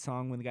fight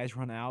song when the guys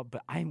run out,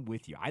 but I'm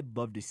with you. I'd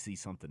love to see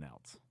something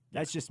else.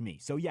 That's just me.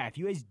 So, yeah, if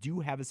you guys do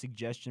have a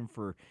suggestion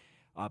for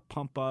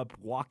pump-up,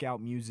 walkout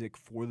music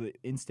for the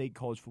in-state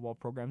college football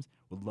programs,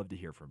 would love to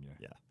hear from you.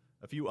 Yeah.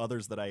 A few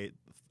others that I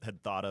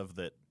had thought of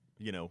that,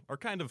 are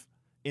kind of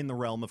in the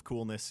realm of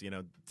coolness,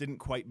 didn't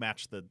quite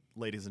match the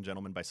Ladies and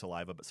Gentlemen by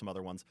Saliva, but some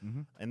other ones.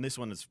 Mm-hmm. And this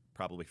one is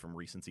probably from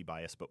recency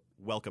bias, but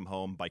Welcome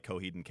Home by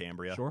Coheed and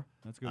Cambria. Sure,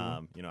 that's a good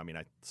one.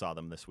 I saw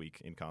them this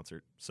week in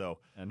concert. So,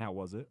 and how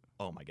was it?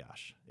 Oh, my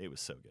gosh. It was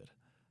so good.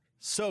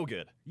 So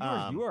good.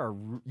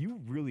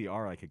 You really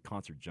are like a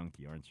concert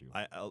junkie, aren't you?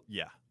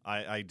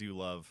 I do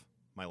love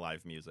my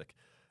live music.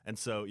 And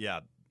so,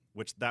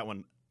 which that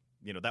one,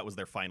 that was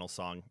their final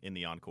song in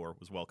the encore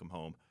was Welcome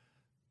Home.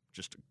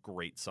 Just a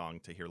great song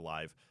to hear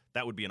live.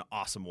 That would be an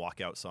awesome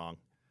walkout song.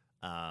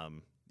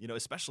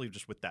 Especially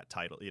just with that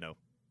title,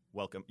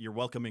 you're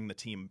welcoming the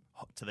team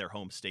to their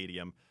home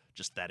stadium.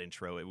 Just that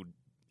intro, it would,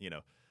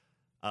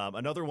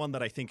 another one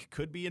that I think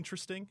could be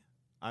interesting.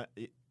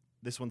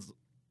 This one's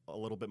a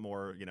little bit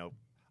more,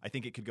 I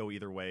think it could go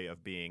either way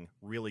of being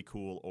really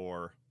cool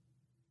or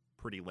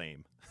pretty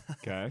lame.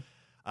 Okay.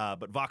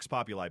 But Vox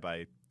Populi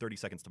by 30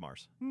 Seconds to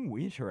Mars.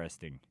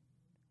 Interesting.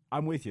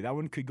 I'm with you. That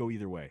one could go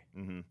either way.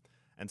 Mm-hmm.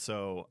 And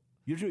so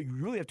you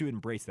really have to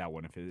embrace that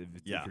one if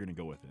you're going to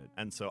go with it.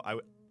 And so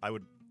I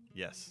would,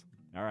 yes.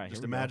 All right.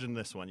 Just imagine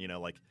this one, you've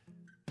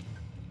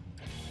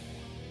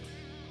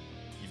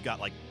got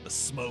the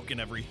smoke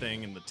and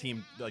everything and the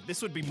team,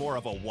 this would be more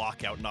of a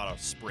walkout, not a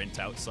sprint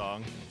out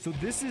song. So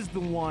this is the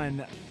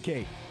one,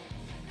 okay,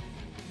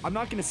 I'm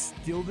not going to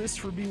steal this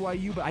for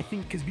BYU, but I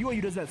think because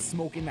BYU does that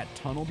smoke in that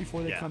tunnel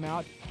before they come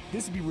out,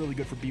 this would be really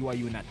good for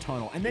BYU in that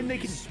tunnel. And then they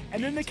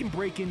can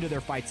break into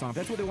their fight song. If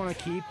that's what they want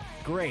to keep,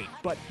 great.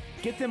 But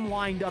get them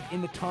lined up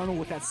in the tunnel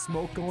with that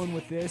smoke going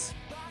with this.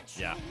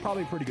 Yeah.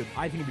 Probably pretty good.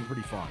 I think it'd be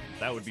pretty fun.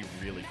 That would be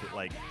really cool.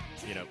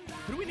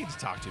 Who do we need to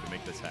talk to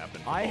make this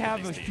happen? I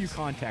have a few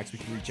contacts we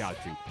can reach out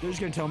to. They're just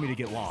going to tell me to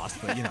get lost,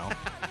 but,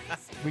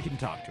 we can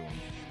talk to them.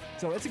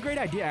 So it's a great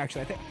idea,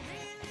 actually. I think.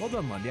 Well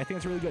done, Lundy. I think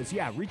that's really good. So,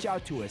 yeah, reach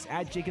out to us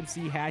at Jacob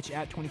C. Hatch,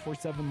 at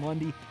 24/7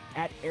 Lundy,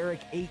 at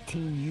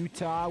Eric18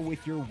 Utah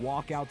with your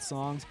walkout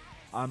songs.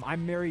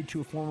 I'm married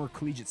to a former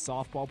collegiate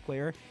softball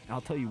player, and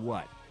I'll tell you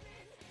what,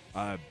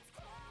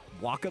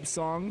 walk-up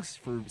songs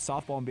for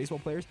softball and baseball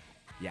players,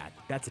 yeah,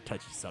 that's a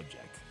touchy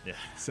subject. Yeah.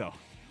 So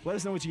let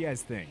us know what you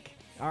guys think.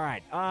 All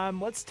right,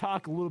 let's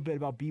talk a little bit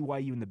about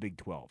BYU and the Big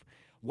 12.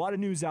 A lot of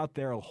news out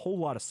there, a whole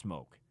lot of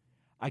smoke.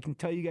 I can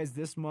tell you guys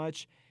this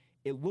much.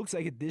 It looks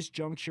like at this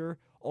juncture,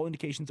 all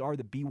indications are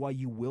that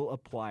BYU will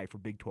apply for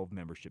Big 12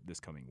 membership this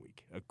coming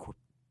week.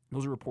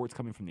 Those are reports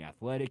coming from The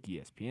Athletic.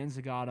 ESPN's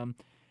got them.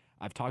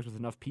 I've talked with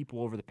enough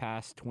people over the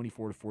past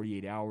 24 to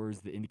 48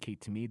 hours that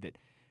indicate to me that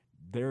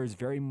there is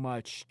very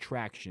much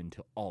traction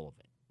to all of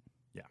it.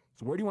 Yeah.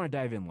 So where do you want to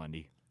dive in,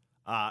 Lundy?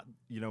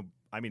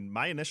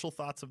 My initial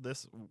thoughts of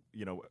this,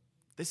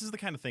 this is the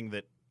kind of thing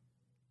that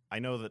I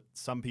know that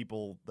some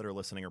people that are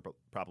listening are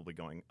probably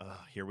going,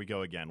 here we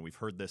go again. We've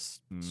heard this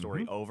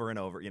story over and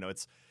over.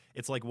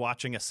 It's like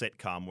watching a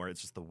sitcom where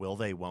it's just the will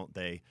they, won't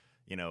they,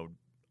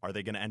 are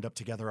they going to end up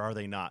together? Are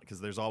they not? Because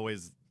there's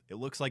always, it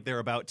looks like they're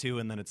about to,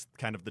 and then it's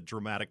kind of the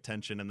dramatic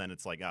tension, and then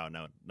it's like, oh,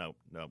 no,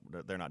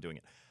 they're not doing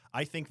it.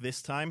 I think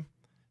this time,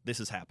 this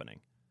is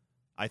happening.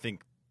 I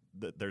think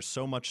that there's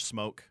so much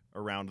smoke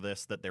around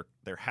this that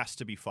there has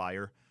to be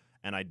fire,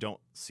 and I don't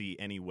see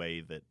any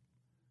way that,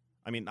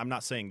 I'm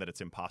not saying that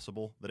it's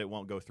impossible that it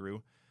won't go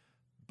through,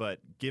 but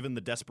given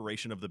the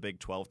desperation of the Big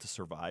 12 to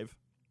survive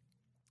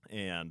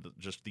and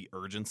just the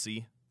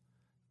urgency,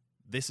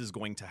 this is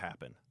going to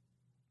happen,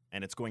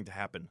 and it's going to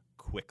happen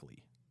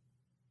quickly.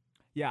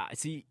 Yeah,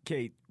 see,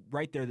 Kate,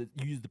 right there, you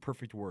used the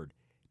perfect word,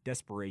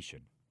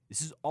 desperation.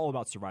 This is all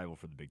about survival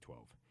for the Big 12.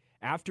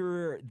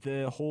 After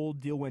the whole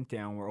deal went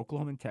down where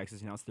Oklahoma and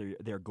Texas announced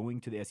they're going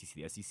to the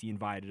SEC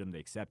invited them, they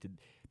accepted.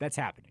 That's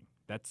happening.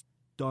 That's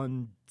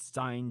done,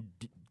 signed,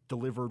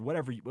 delivered,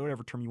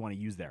 whatever term you want to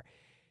use there.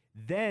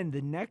 Then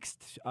the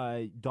next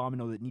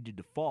domino that needed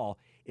to fall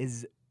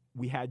is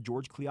we had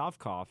George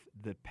Kliavkoff,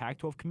 the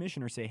Pac-12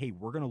 commissioner, say, hey,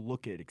 we're going to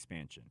look at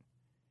expansion.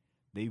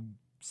 They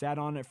sat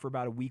on it for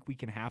about a week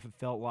and a half, it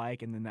felt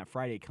like, and then that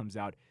Friday it comes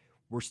out,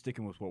 we're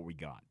sticking with what we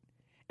got.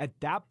 At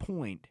that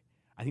point,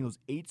 I think those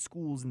 8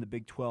 schools in the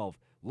Big 12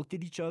 looked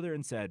at each other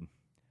and said,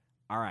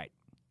 all right,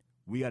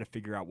 we got to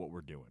figure out what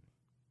we're doing.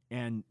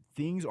 And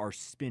things are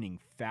spinning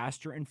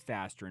faster and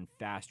faster and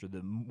faster.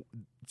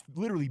 It's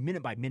literally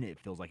minute by minute, it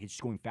feels like. It's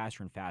just going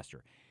faster and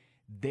faster.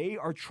 They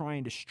are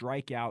trying to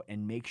strike out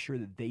and make sure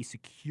that they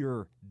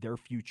secure their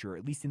future,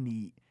 at least in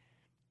the,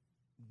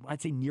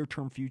 I'd say,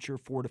 near-term future,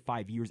 4 to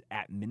 5 years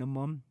at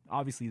minimum.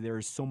 Obviously, there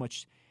is so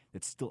much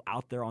that's still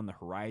out there on the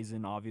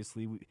horizon,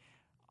 obviously.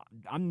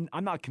 I'm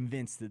not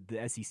convinced that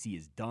the SEC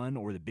is done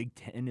or the Big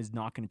Ten is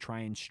not going to try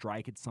and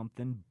strike at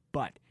something,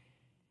 but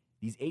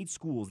these 8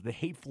 schools, the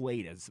Hateful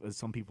Eight, as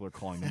some people are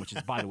calling them, which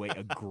is, by the way,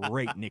 a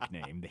great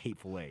nickname, the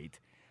Hateful Eight.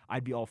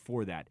 I'd be all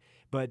for that.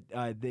 But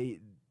they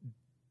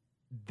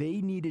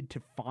needed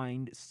to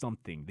find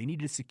something. They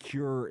needed to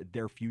secure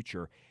their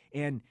future.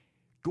 And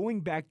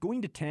going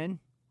to 10,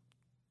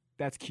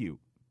 that's cute.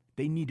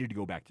 They needed to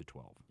go back to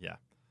 12. Yeah.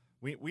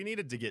 We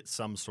needed to get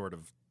some sort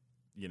of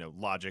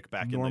logic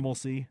back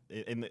normalcy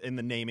in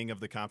the naming of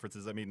the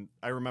conferences.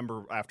 I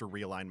remember after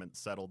realignment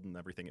settled and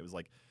everything, it was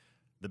like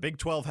the Big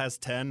 12 has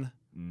 10,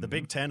 the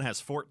Big 10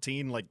 has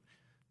 14. Like,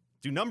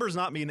 do numbers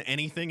not mean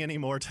anything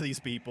anymore to these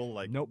people?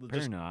 Like, nope,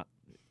 they're not.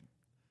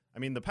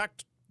 The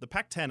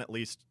Pac-10 at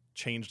least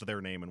changed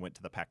their name and went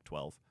to the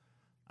Pac-12.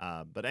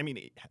 But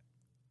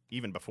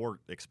even before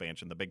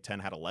expansion, the Big 10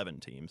 had 11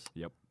 teams.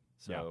 Yep.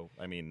 So yeah.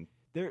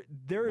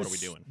 What are we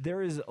doing?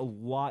 There is a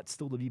lot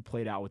still to be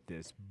played out with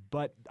this,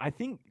 but I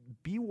think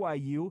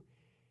BYU,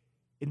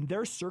 in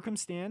their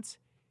circumstance,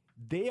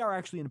 they are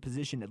actually in a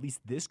position, at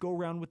least this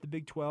go-around with the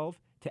Big 12,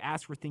 to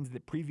ask for things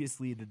that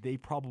previously that they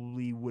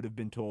probably would have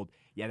been told,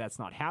 yeah, that's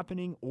not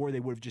happening, or they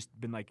would have just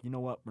been like, you know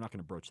what, we're not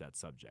going to broach that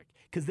subject.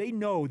 Because they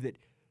know that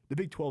the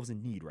Big 12 is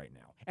in need right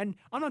now. And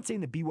I'm not saying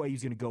that BYU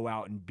is going to go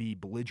out and be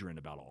belligerent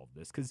about all of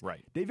this, because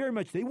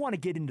they want to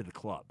get into the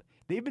club.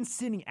 They've been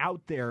sitting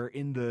out there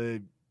in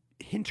the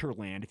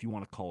hinterland, if you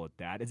want to call it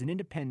that, as an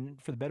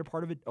independent for the better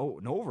part of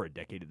over a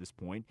decade at this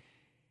point.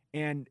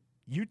 And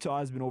Utah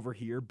has been over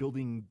here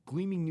building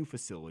gleaming new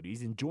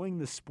facilities, enjoying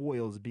the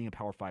spoils of being a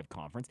Power 5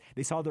 conference.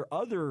 They saw their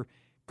other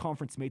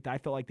conference mate that I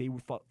felt like they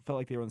were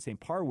on the same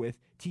par with,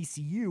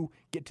 TCU,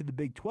 get to the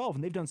Big 12,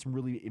 and they've done some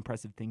really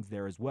impressive things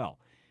there as well.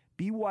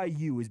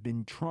 BYU has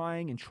been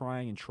trying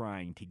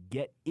to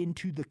get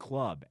into the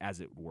club, as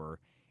it were,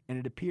 and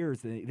it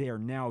appears that they are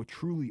now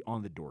truly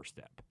on the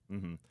doorstep.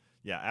 Mm-hmm.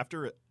 Yeah,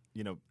 after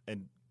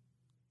and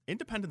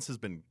independence has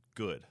been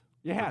good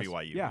for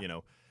BYU. Yeah.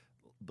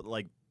 But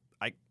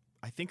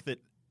I think that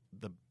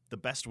the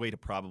best way to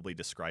probably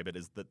describe it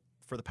is that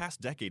for the past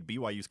decade,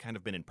 BYU's kind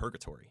of been in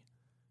purgatory,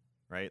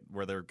 right?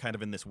 Where they're kind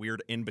of in this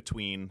weird in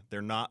between.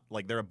 They're not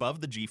they're above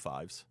the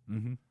G5s,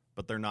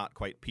 but they're not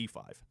quite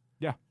P5.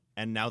 Yeah.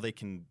 And now they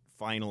can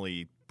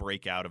finally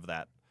break out of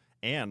that,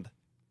 and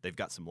they've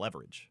got some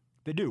leverage.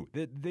 They do.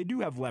 They do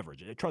have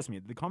leverage. Trust me,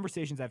 the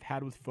conversations I've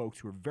had with folks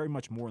who are very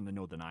much more in the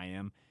know than I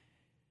am,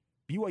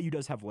 BYU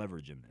does have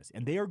leverage in this,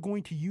 and they are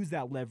going to use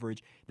that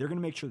leverage. They're going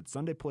to make sure that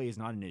Sunday play is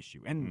not an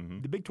issue.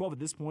 And the Big 12 at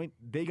this point,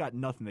 they got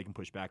nothing they can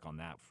push back on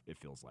that, it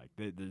feels like.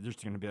 They're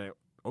just going to be like,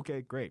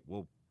 okay, great,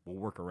 we'll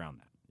work around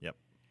that. Yep.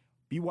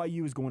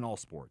 BYU is going all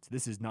sports.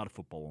 This is not a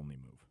football-only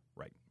move.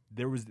 Right.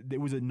 There was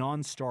a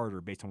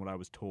non-starter based on what I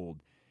was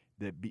told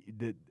that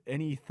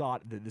any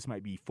thought that this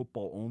might be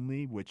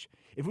football-only, which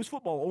if it was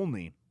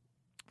football-only,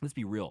 let's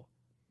be real,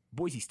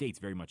 Boise State's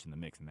very much in the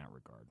mix in that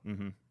regard.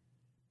 Mm-hmm.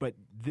 But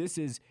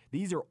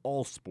these are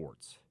all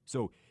sports.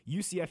 So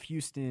UCF,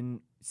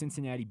 Houston,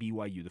 Cincinnati,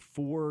 BYU, the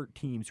 4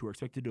 teams who are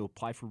expected to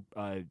apply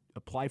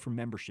for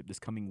membership this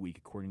coming week,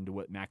 according to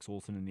what Max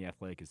Olson and The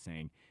Athletic is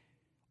saying,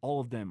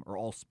 all of them are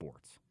all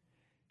sports.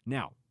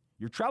 Now,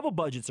 your travel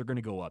budgets are going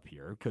to go up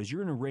here because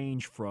you're going to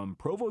range from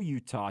Provo,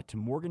 Utah to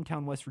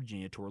Morgantown, West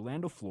Virginia to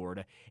Orlando,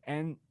 Florida,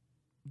 and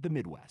the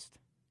Midwest.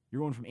 You're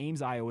going from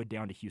Ames, Iowa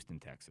down to Houston,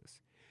 Texas.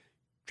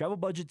 Travel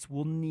budgets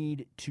will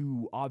need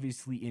to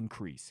obviously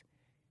increase,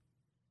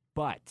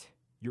 but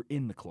you're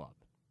in the club.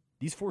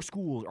 These 4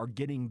 schools are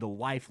getting the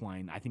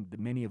lifeline I think that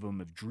many of them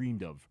have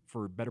dreamed of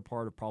for a better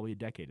part of probably a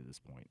decade at this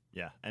point.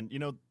 Yeah, and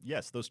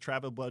yes, those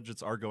travel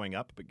budgets are going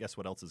up, but guess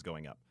what else is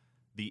going up?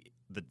 The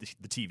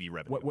TV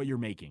revenue. What you're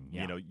making.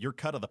 Yeah. Your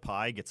cut of the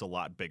pie gets a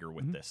lot bigger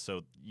with this.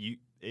 So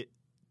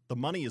the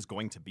money is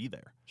going to be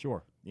there.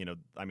 Sure.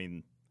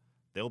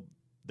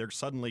 They're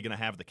suddenly going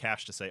to have the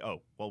cash to say,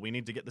 oh, well, we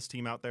need to get this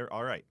team out there.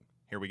 All right,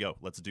 here we go.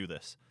 Let's do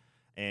this.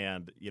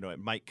 And, it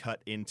might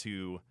cut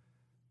into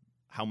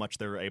how much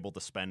they're able to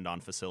spend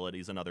on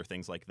facilities and other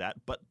things like that.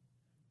 But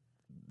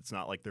it's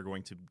not like they're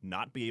going to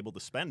not be able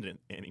to spend it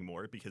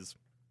anymore, because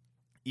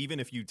even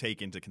if you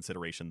take into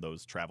consideration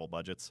those travel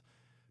budgets,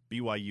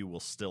 BYU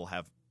will still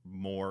have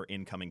more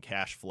incoming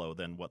cash flow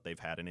than what they've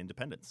had in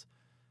Independence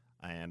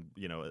and,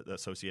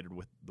 associated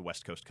with the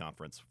West Coast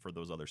Conference for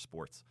those other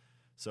sports.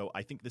 So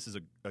I think this is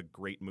a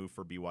great move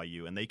for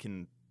BYU, and they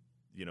can,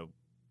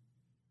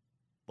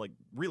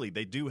 really,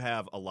 they do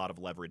have a lot of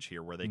leverage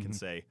here where they can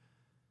say,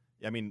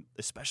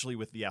 especially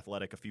with The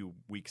Athletic a few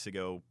weeks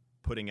ago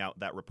putting out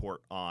that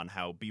report on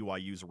how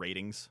BYU's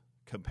ratings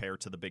compare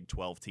to the Big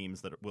 12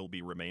 teams that will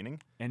be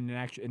remaining. And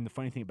the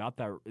funny thing about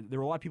that, there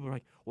are a lot of people who are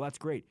like, well, that's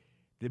great.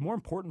 The more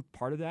important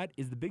part of that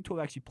is the Big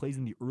 12 actually plays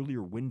in the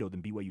earlier window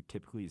than BYU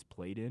typically is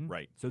played in.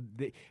 Right. So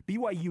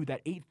BYU,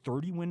 that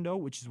 8:30 window,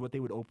 which is what they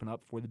would open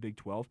up for the Big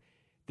 12,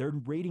 their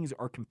ratings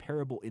are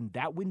comparable in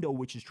that window,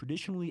 which is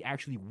traditionally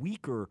actually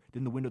weaker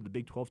than the window the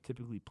Big 12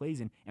 typically plays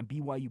in, and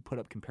BYU put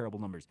up comparable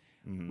numbers.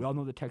 We all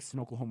know that Texas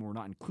and Oklahoma were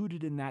not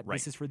included in that. Right.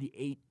 This is for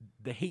the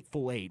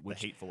Hateful Eight,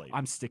 which the Hateful Eight.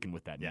 I'm sticking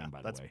with that name,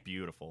 by the way. That's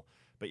beautiful.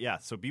 But yeah,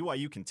 so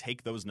BYU can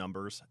take those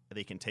numbers,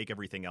 they can take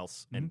everything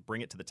else and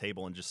bring it to the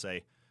table and just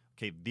say,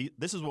 okay,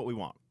 this is what we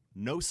want.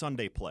 No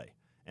Sunday play.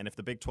 And if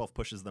the Big 12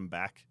 pushes them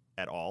back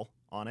at all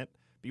on it,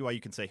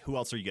 BYU can say, who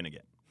else are you going to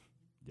get?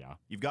 Yeah.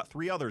 You've got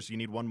 3 others. You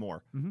need 1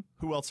 more.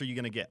 Who else are you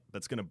going to get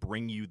that's going to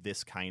bring you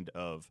this kind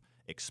of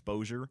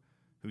exposure?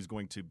 Who's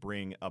going to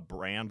bring a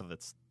brand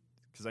that's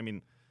 – because,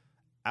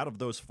 out of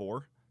those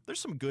 4, there's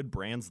some good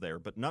brands there,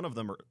 but none of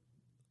them are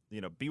 –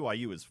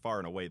 BYU is far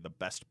and away the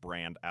best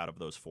brand out of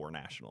those 4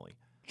 nationally.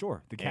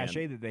 Sure. The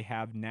cachet that they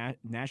have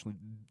nationally,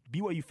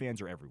 BYU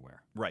fans are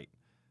everywhere. Right.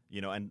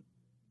 The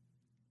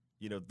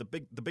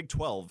Big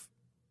 12 –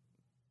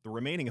 the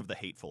remaining of the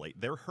Hateful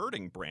Eight, they're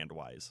hurting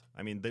brand-wise.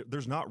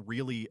 There's not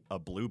really a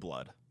blue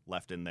blood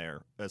left in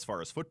there as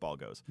far as football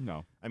goes.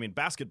 No.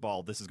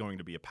 Basketball, this is going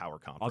to be a power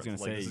conference. I was going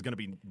to say, this is going to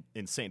be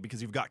insane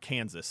because you've got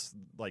Kansas.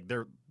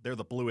 They're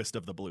the bluest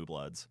of the blue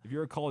bloods. If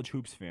you're a college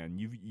hoops fan,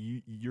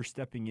 you're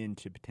stepping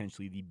into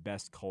potentially the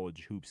best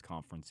college hoops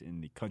conference in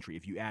the country.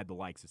 If you add the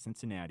likes of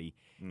Cincinnati,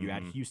 you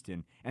add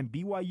Houston, and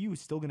BYU is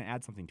still going to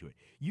add something to it.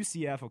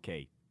 UCF,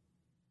 okay,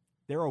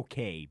 they're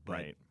okay,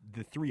 but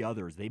the 3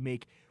 others, they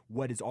make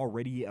what is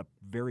already a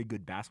very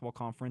good basketball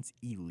conference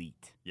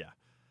elite. Yeah.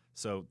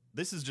 So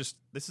this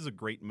is a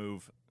great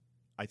move.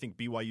 I think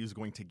BYU is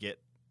going to get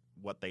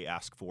what they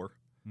ask for.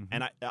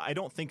 And I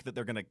don't think that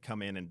they're going to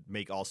come in and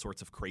make all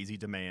sorts of crazy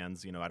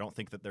demands. I don't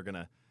think that they're going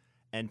to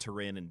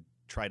enter in and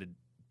try to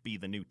be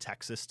the new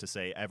Texas to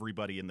say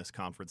everybody in this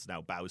conference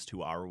now bows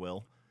to our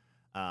will.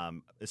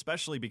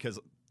 Especially because,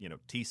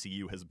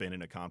 TCU has been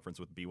in a conference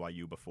with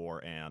BYU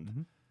before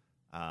and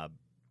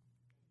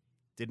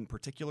didn't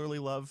particularly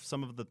love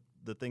some of the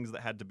things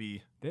that had to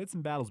be. They had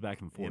some battles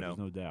back and forth, there's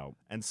no doubt.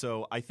 And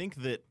so I think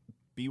that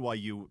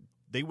BYU,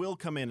 they will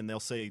come in and they'll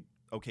say,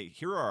 okay,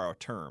 here are our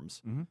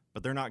terms,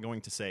 but they're not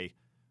going to say,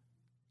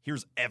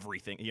 here's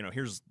everything.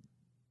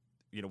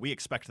 We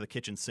expect the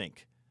kitchen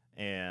sink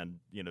and,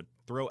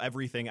 throw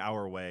everything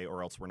our way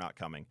or else we're not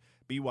coming.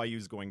 BYU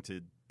is going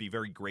to be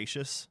very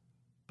gracious,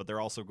 but they're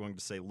also going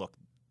to say, look,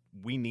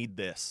 we need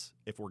this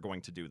if we're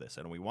going to do this,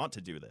 and we want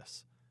to do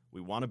this. We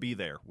want to be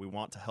there. We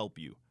want to help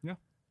you. Yeah.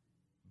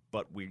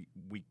 But we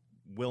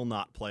will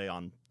not play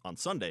on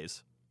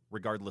Sundays,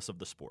 regardless of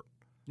the sport.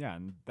 Yeah,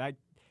 and that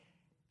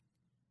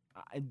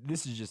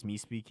This is just me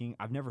speaking.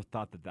 I've never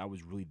thought that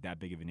was really that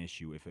big of an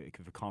issue if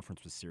a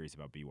conference was serious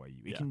about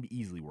BYU. It can be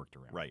easily worked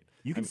around. Right.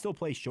 You can still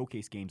play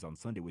showcase games on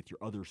Sunday with your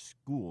other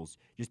schools.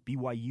 Just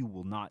BYU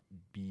will not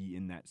be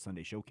in that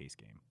Sunday showcase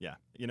game. Yeah.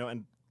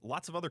 And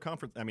lots of other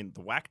conference. I mean,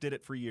 the WAC did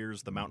it for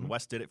years. The Mountain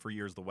West did it for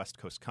years. The West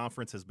Coast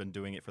Conference has been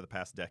doing it for the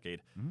past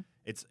decade.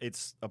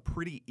 It's a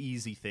pretty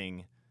easy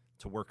thing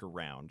to work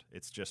around.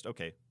 It's just,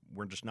 okay,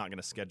 we're just not going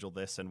to schedule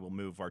this and we'll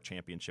move our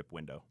championship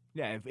window.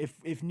 Yeah,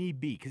 if need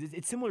be, because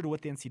it's similar to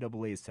what the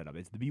NCAA is set up.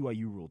 It's the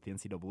BYU rule at the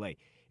NCAA.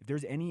 If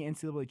there's any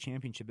NCAA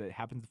championship that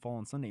happens to fall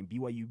on Sunday and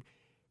BYU,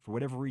 for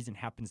whatever reason,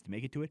 happens to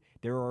make it to it,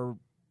 there are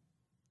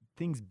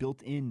things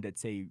built in that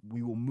say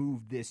we will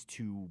move this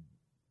to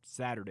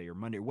Saturday or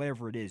Monday or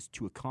whatever it is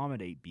to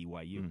accommodate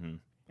BYU.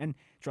 And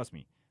trust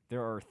me,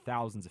 there are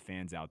thousands of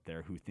fans out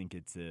there who think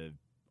it's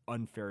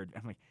unfair.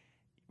 I'm like,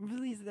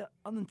 really, is that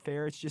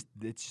unfair? It's just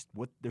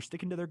what they're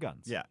sticking to their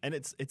guns. Yeah, and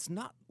it's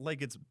not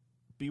like it's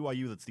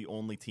BYU that's the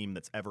only team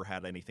that's ever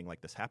had anything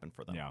like this happen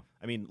for them. Yeah.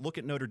 I mean, look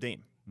at Notre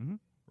Dame,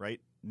 right?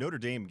 Notre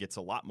Dame gets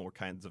a lot more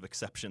kinds of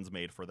exceptions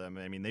made for them.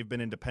 I mean, they've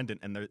been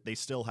independent, and they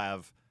still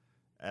have,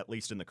 at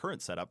least in the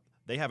current setup,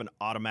 they have an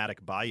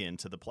automatic buy-in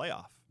to the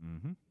playoff.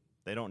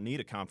 They don't need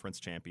a conference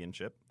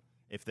championship.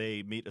 If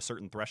they meet a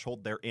certain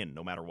threshold, they're in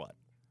no matter what,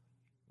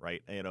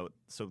 right?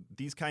 So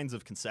these kinds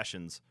of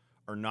concessions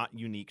are not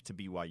unique to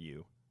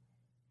BYU.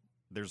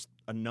 There's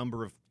a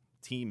number of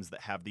teams that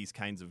have these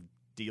kinds of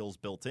deals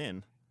built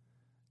in.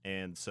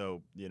 And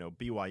so,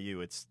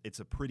 BYU, it's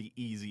a pretty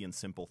easy and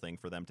simple thing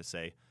for them to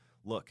say,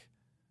 look,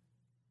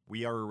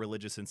 we are a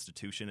religious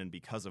institution, and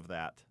because of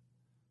that,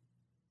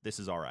 this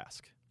is our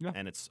ask. Yeah.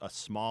 And it's a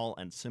small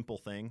and simple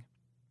thing.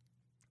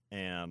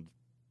 And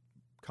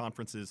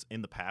conferences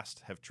in the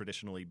past have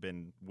traditionally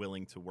been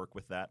willing to work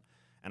with that.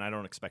 And I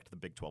don't expect the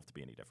Big 12 to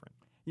be any different.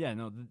 Yeah,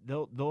 no,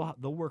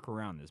 they'll work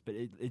around this, but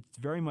it's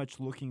very much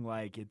looking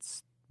like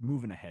it's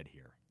moving ahead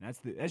here. That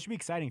should be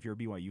exciting if you're a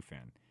BYU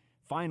fan.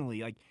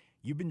 Finally, like,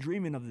 you've been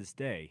dreaming of this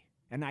day,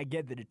 and I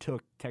get that it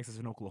took Texas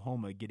and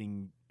Oklahoma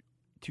getting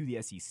to the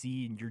SEC,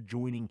 and you're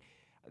joining.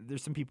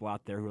 There's some people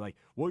out there who are like,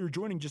 well, you're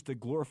joining just a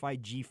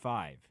glorified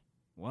G5.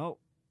 Well,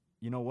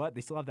 you know what?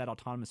 They still have that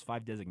autonomous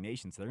 5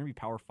 designation, so they're going to be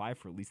Power 5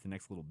 for at least the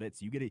next little bit.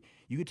 So you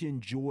get to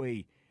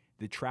enjoy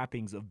the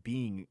trappings of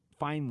being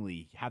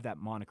finally have that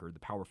moniker, the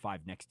Power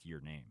 5, next to your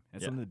name.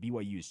 That's something that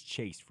BYU has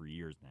chased for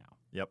years now.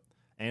 Yep.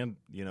 And,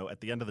 at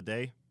the end of the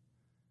day,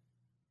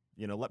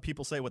 let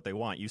people say what they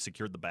want. You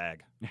secured the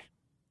bag.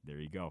 There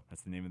you go.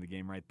 That's the name of the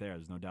game right there.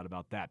 There's no doubt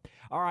about that.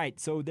 All right,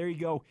 so there you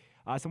go.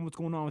 Some of what's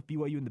going on with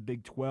BYU in the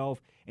Big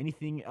 12.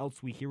 Anything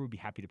else we hear, we'd be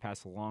happy to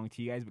pass along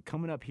to you guys. But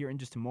coming up here in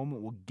just a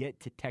moment, we'll get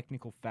to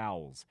technical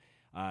fouls.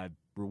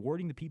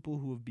 Rewarding the people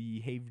who have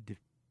behaved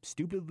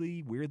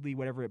stupidly, weirdly,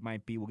 whatever it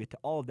might be. We'll get to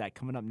all of that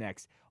coming up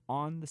next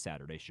on The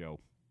Saturday Show.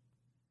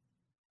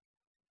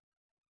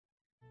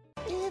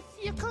 If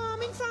you're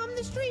coming from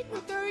the street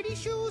with dirty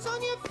shoes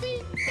on your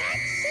feet,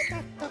 that's a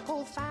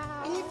technical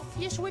foul.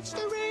 If you switch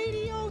the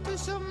radio to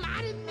some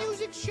modern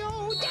music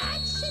show,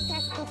 that's a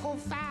technical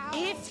foul.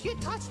 If you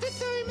touch the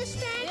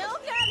thermostat,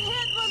 You'll get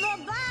hit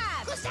with a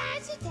bat. 'cause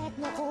that's a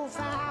technical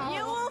foul.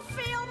 You will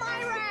feel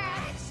my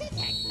wrath. That's a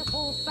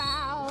technical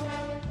foul.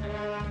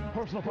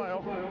 Personal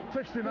foul,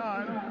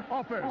 69,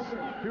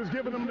 offense. He was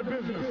giving them the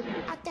business.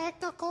 A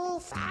technical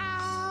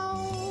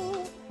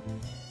foul.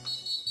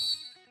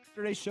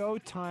 Saturday Show,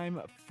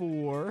 time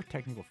for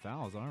technical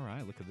fouls. All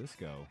right, look at this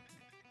go.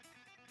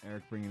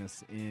 Eric bringing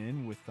us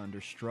in with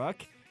Thunderstruck.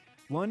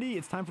 Lundy,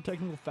 it's time for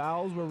technical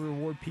fouls where we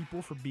reward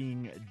people for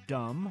being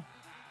dumb.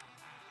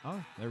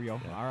 Oh, there we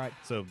go. Yeah. All right.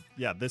 So,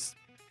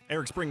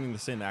 Eric's bringing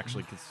this in,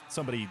 actually, because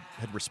somebody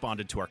had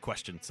responded to our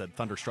question, said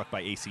Thunderstruck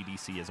by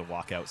AC/DC is a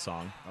walkout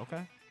song.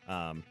 Okay.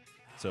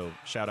 So,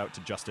 shout out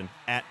to Justin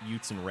at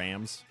Utes and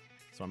Rams.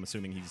 So, I'm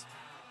assuming he's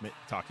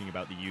talking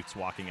about the Utes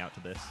walking out to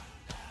this.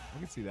 I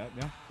can see that,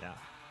 yeah. Yeah.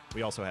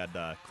 We also had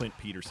Clint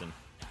Peterson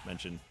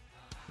mention,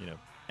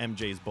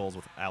 MJ's Bulls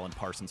with Alan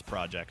Parsons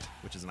Project,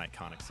 which is an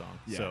iconic song.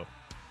 Yeah. So,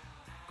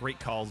 great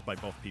calls by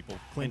both people.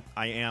 Clint,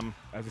 I was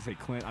going to say,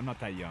 Clint, I'm not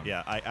that young.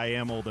 Yeah, I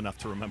am old enough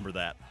to remember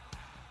that.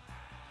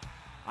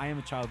 I am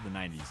a child of the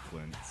 90s,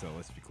 Clint, so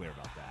let's be clear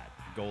about that.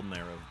 Golden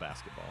era of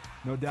basketball.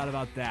 No doubt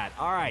about that.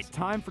 All right,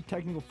 time for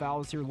technical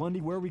fouls here.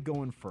 Lundy, where are we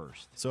going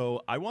first?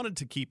 So, I wanted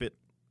to keep it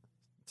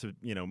to,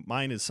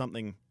 mine is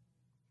something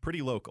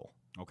pretty local.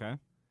 Okay.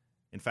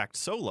 In fact,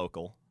 so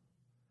local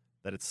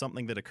that it's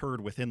something that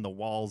occurred within the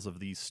walls of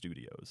these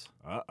studios.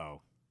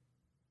 Uh-oh.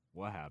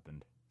 What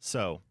happened?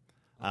 So,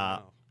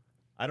 I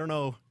don't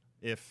know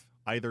if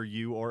either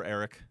you or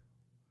Eric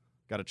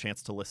got a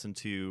chance to listen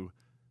to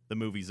the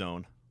Movie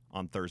Zone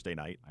on Thursday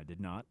night. I did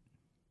not.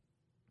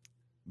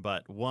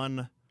 But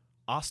one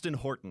Austin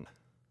Horton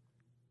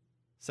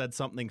said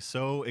something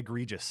so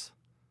egregious,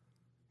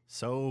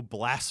 so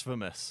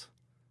blasphemous,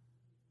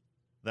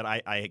 that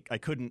I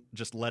couldn't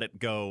just let it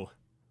go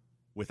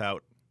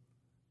without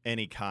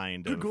any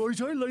kind of...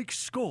 Guys, I like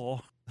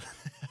ska.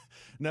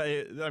 No,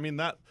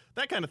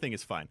 that kind of thing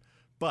is fine.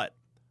 But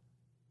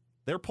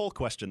their poll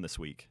question this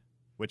week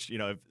which,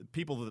 if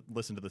people that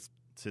listen to this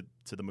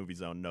to the Movie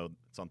Zone know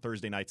it's on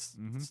Thursday nights,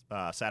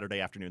 Saturday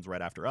afternoons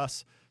right after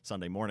us,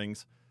 Sunday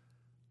mornings.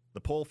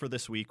 The poll for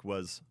this week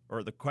was,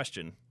 or the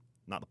question,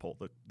 not the poll,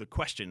 the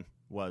question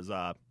was,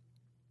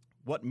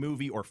 what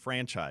movie or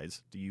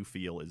franchise do you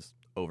feel is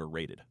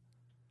overrated?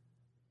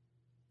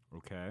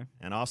 Okay.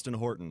 And Austin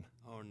Horton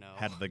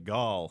had the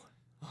gall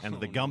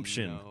and the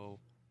gumption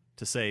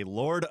to say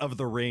Lord of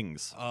the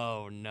Rings.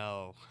 Oh,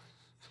 no.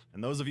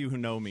 And those of you who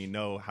know me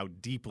know how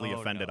deeply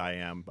offended I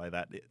am by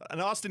that.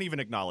 And Austin even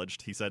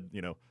acknowledged, he said,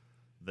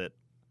 that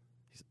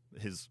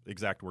his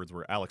exact words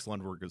were, Alex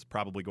Lundberg is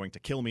probably going to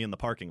kill me in the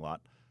parking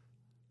lot.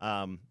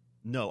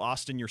 No,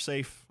 Austin, you're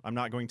safe. I'm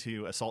not going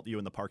to assault you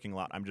in the parking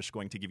lot. I'm just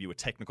going to give you a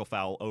technical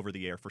foul over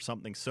the air for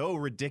something so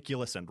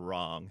ridiculous and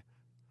wrong.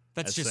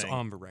 That's just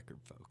on the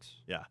record,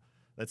 folks. Yeah,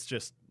 that's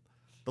just...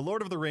 The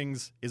Lord of the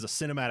Rings is a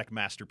cinematic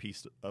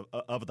masterpiece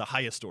of the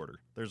highest order.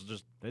 There's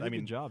just, They did a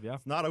good job, yeah.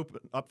 It's not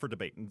up for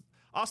debate. And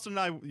Austin and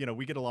I,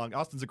 we get along.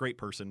 Austin's a great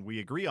person. We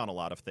agree on a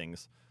lot of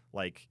things.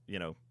 Like,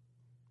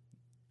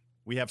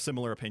 we have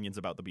similar opinions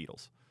about the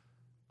Beatles.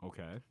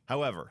 Okay.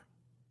 However,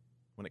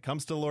 when it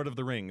comes to Lord of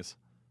the Rings,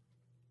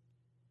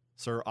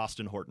 Sir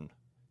Austin Horton,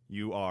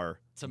 you are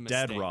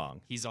dead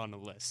wrong. He's on the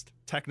list.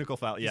 Technical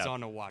foul. He's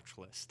on a watch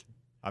list.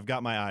 I've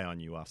got my eye on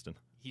you, Austin.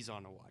 He's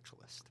on a watch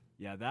list.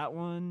 Yeah, that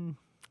one,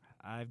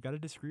 I've got to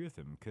disagree with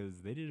him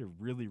because they did a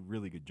really,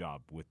 really good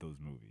job with those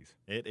movies.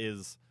 It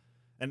is,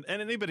 and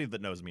anybody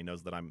that knows me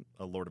knows that I'm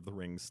a Lord of the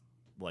Rings,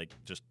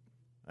 just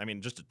a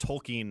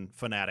Tolkien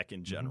fanatic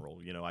in general.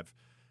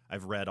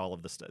 I've read all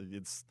of the stuff.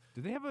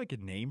 Do they have a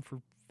name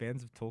for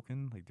fans of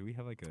Tolkien? Do we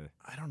have a?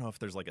 I don't know if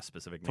there's a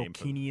specific name.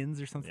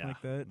 Tolkienians or something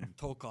like that.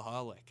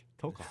 Tolkiholics.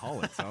 Oh,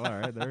 all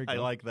right, there we go. I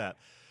like that.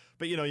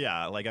 But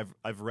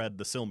I've read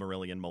the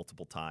Silmarillion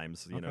multiple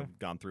times.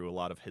 Gone through a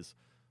lot of his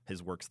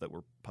works that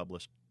were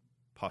published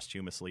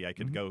posthumously. I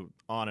could go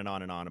on and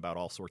on and on about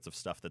all sorts of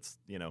stuff that's,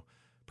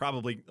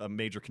 probably a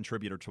major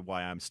contributor to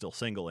why I'm still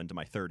single into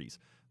my 30s.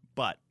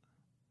 But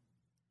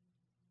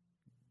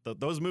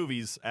those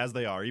movies, as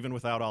they are, even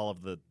without all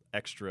of the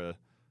extra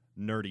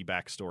nerdy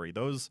backstory,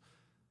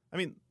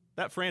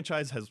 that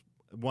franchise has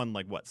won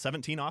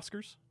 17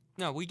 Oscars?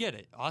 No, we get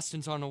it.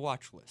 Austin's on a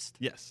watch list.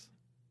 Yes.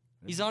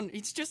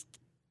 It's just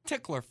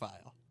tickler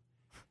file.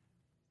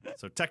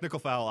 So technical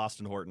foul,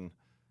 Austin Horton,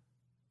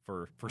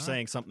 for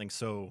saying something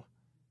so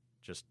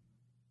just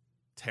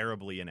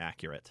terribly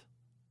inaccurate.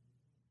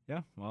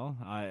 Yeah, well,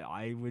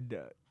 I would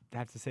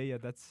have to say,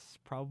 that's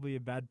probably a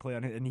bad play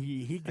on it. And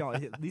he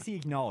at least he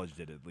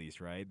acknowledged it, at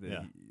least, right?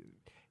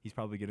 He's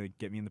probably going to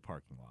get me in the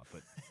parking lot.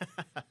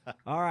 But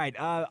all right,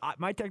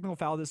 my technical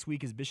foul this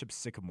week is Bishop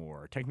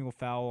Sycamore. Technical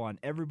foul on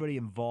everybody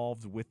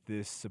involved with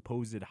this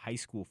supposed high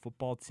school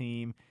football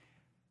team.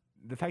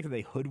 The fact that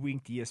they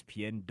hoodwinked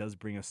ESPN does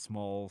bring a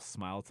small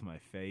smile to my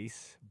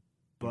face.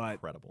 But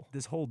incredible.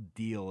 This whole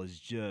deal is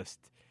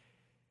just,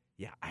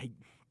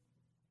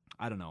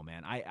 I don't know,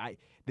 man.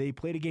 They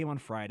played a game on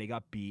Friday,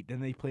 got beat. Then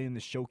they played in the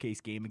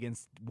showcase game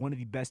against one of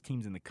the best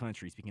teams in the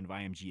country, speaking of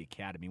IMG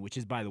Academy, which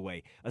is, by the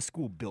way, a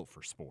school built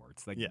for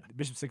sports.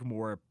 Bishop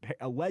Sycamore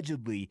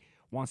allegedly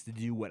wants to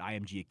do what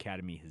IMG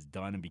Academy has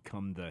done and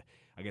become the,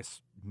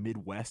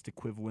 Midwest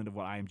equivalent of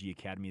what IMG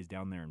Academy is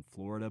down there in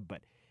Florida.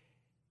 But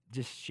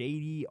just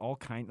shady, all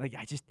kind.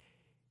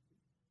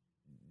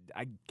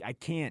 I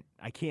can't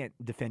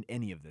defend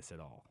any of this at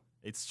all.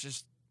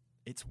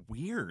 It's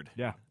weird.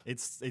 Yeah.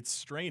 It's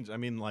strange.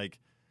 The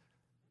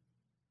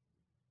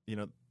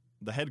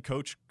head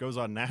coach goes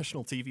on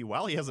national TV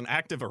while he has an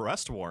active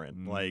arrest warrant.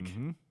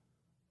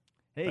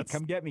 Hey,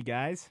 come get me,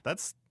 guys.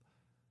 That's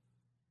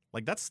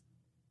I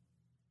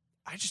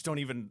just don't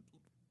even,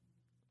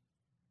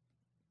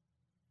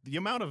 the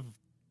amount of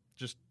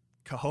just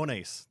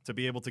cojones to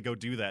be able to go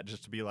do that,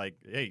 just to be like,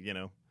 hey,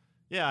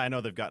 yeah, I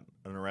know they've got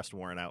an arrest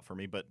warrant out for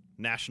me, but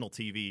national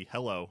TV,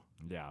 hello.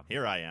 Yeah.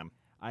 Here I am.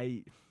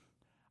 I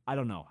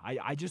don't know.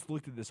 I just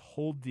looked at this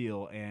whole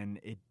deal, and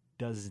it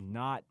does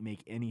not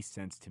make any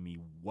sense to me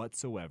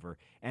whatsoever.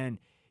 And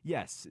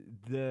yes,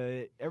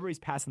 everybody's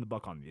passing the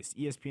buck on this.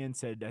 ESPN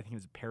said, I think it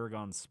was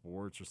Paragon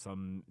Sports or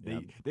some,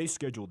 they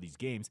scheduled these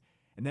games,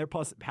 and they're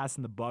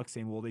passing the buck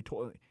saying, well, they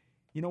told,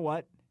 you know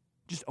what?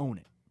 Just own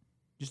it.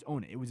 Just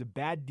own it. It was a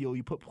bad deal.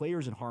 You put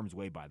players in harm's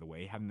way, by the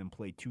way, having them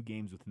play 2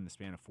 games within the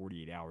span of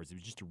 48 hours. It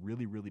was just a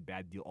really, really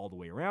bad deal all the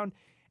way around,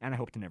 and I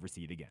hope to never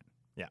see it again.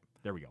 Yeah.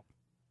 There we go.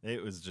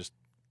 It was just,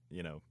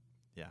 yeah.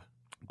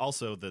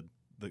 Also, the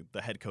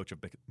head coach of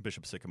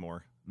Bishop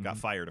Sycamore got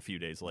fired a few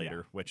days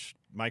later, which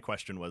my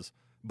question was,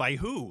 by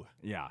who?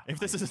 Yeah. If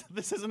this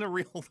isn't a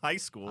real high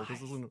school, this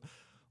isn't,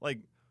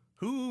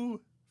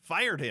 who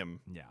fired him?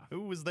 Yeah.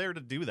 Who was there to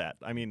do that?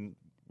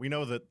 We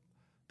know that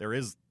there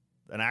is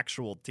an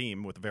actual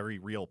team with very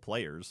real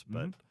players,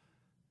 but,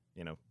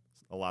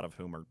 a lot of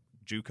whom are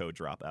JUCO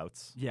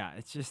dropouts. Yeah,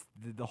 it's just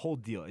the whole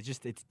deal.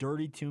 It's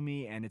dirty to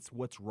me, and it's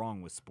what's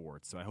wrong with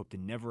sports. So I hope to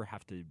never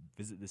have to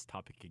visit this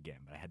topic again,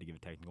 but I had to give a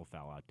technical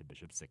foul out to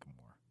Bishop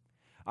Sycamore.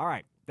 All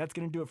right, that's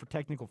going to do it for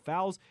Technical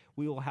Fouls.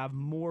 We will have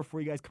more for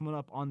you guys coming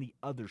up on the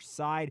other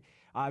side.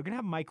 We're going to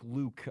have Mike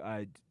Luke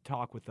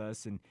talk with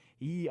us, and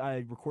he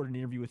recorded an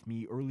interview with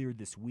me earlier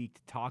this week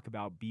to talk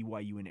about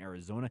BYU and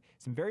Arizona.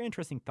 Some very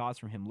interesting thoughts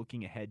from him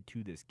looking ahead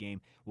to this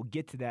game. We'll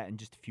get to that in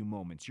just a few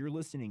moments. You're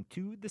listening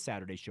to The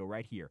Saturday Show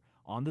right here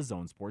on the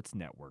Zone Sports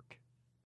Network.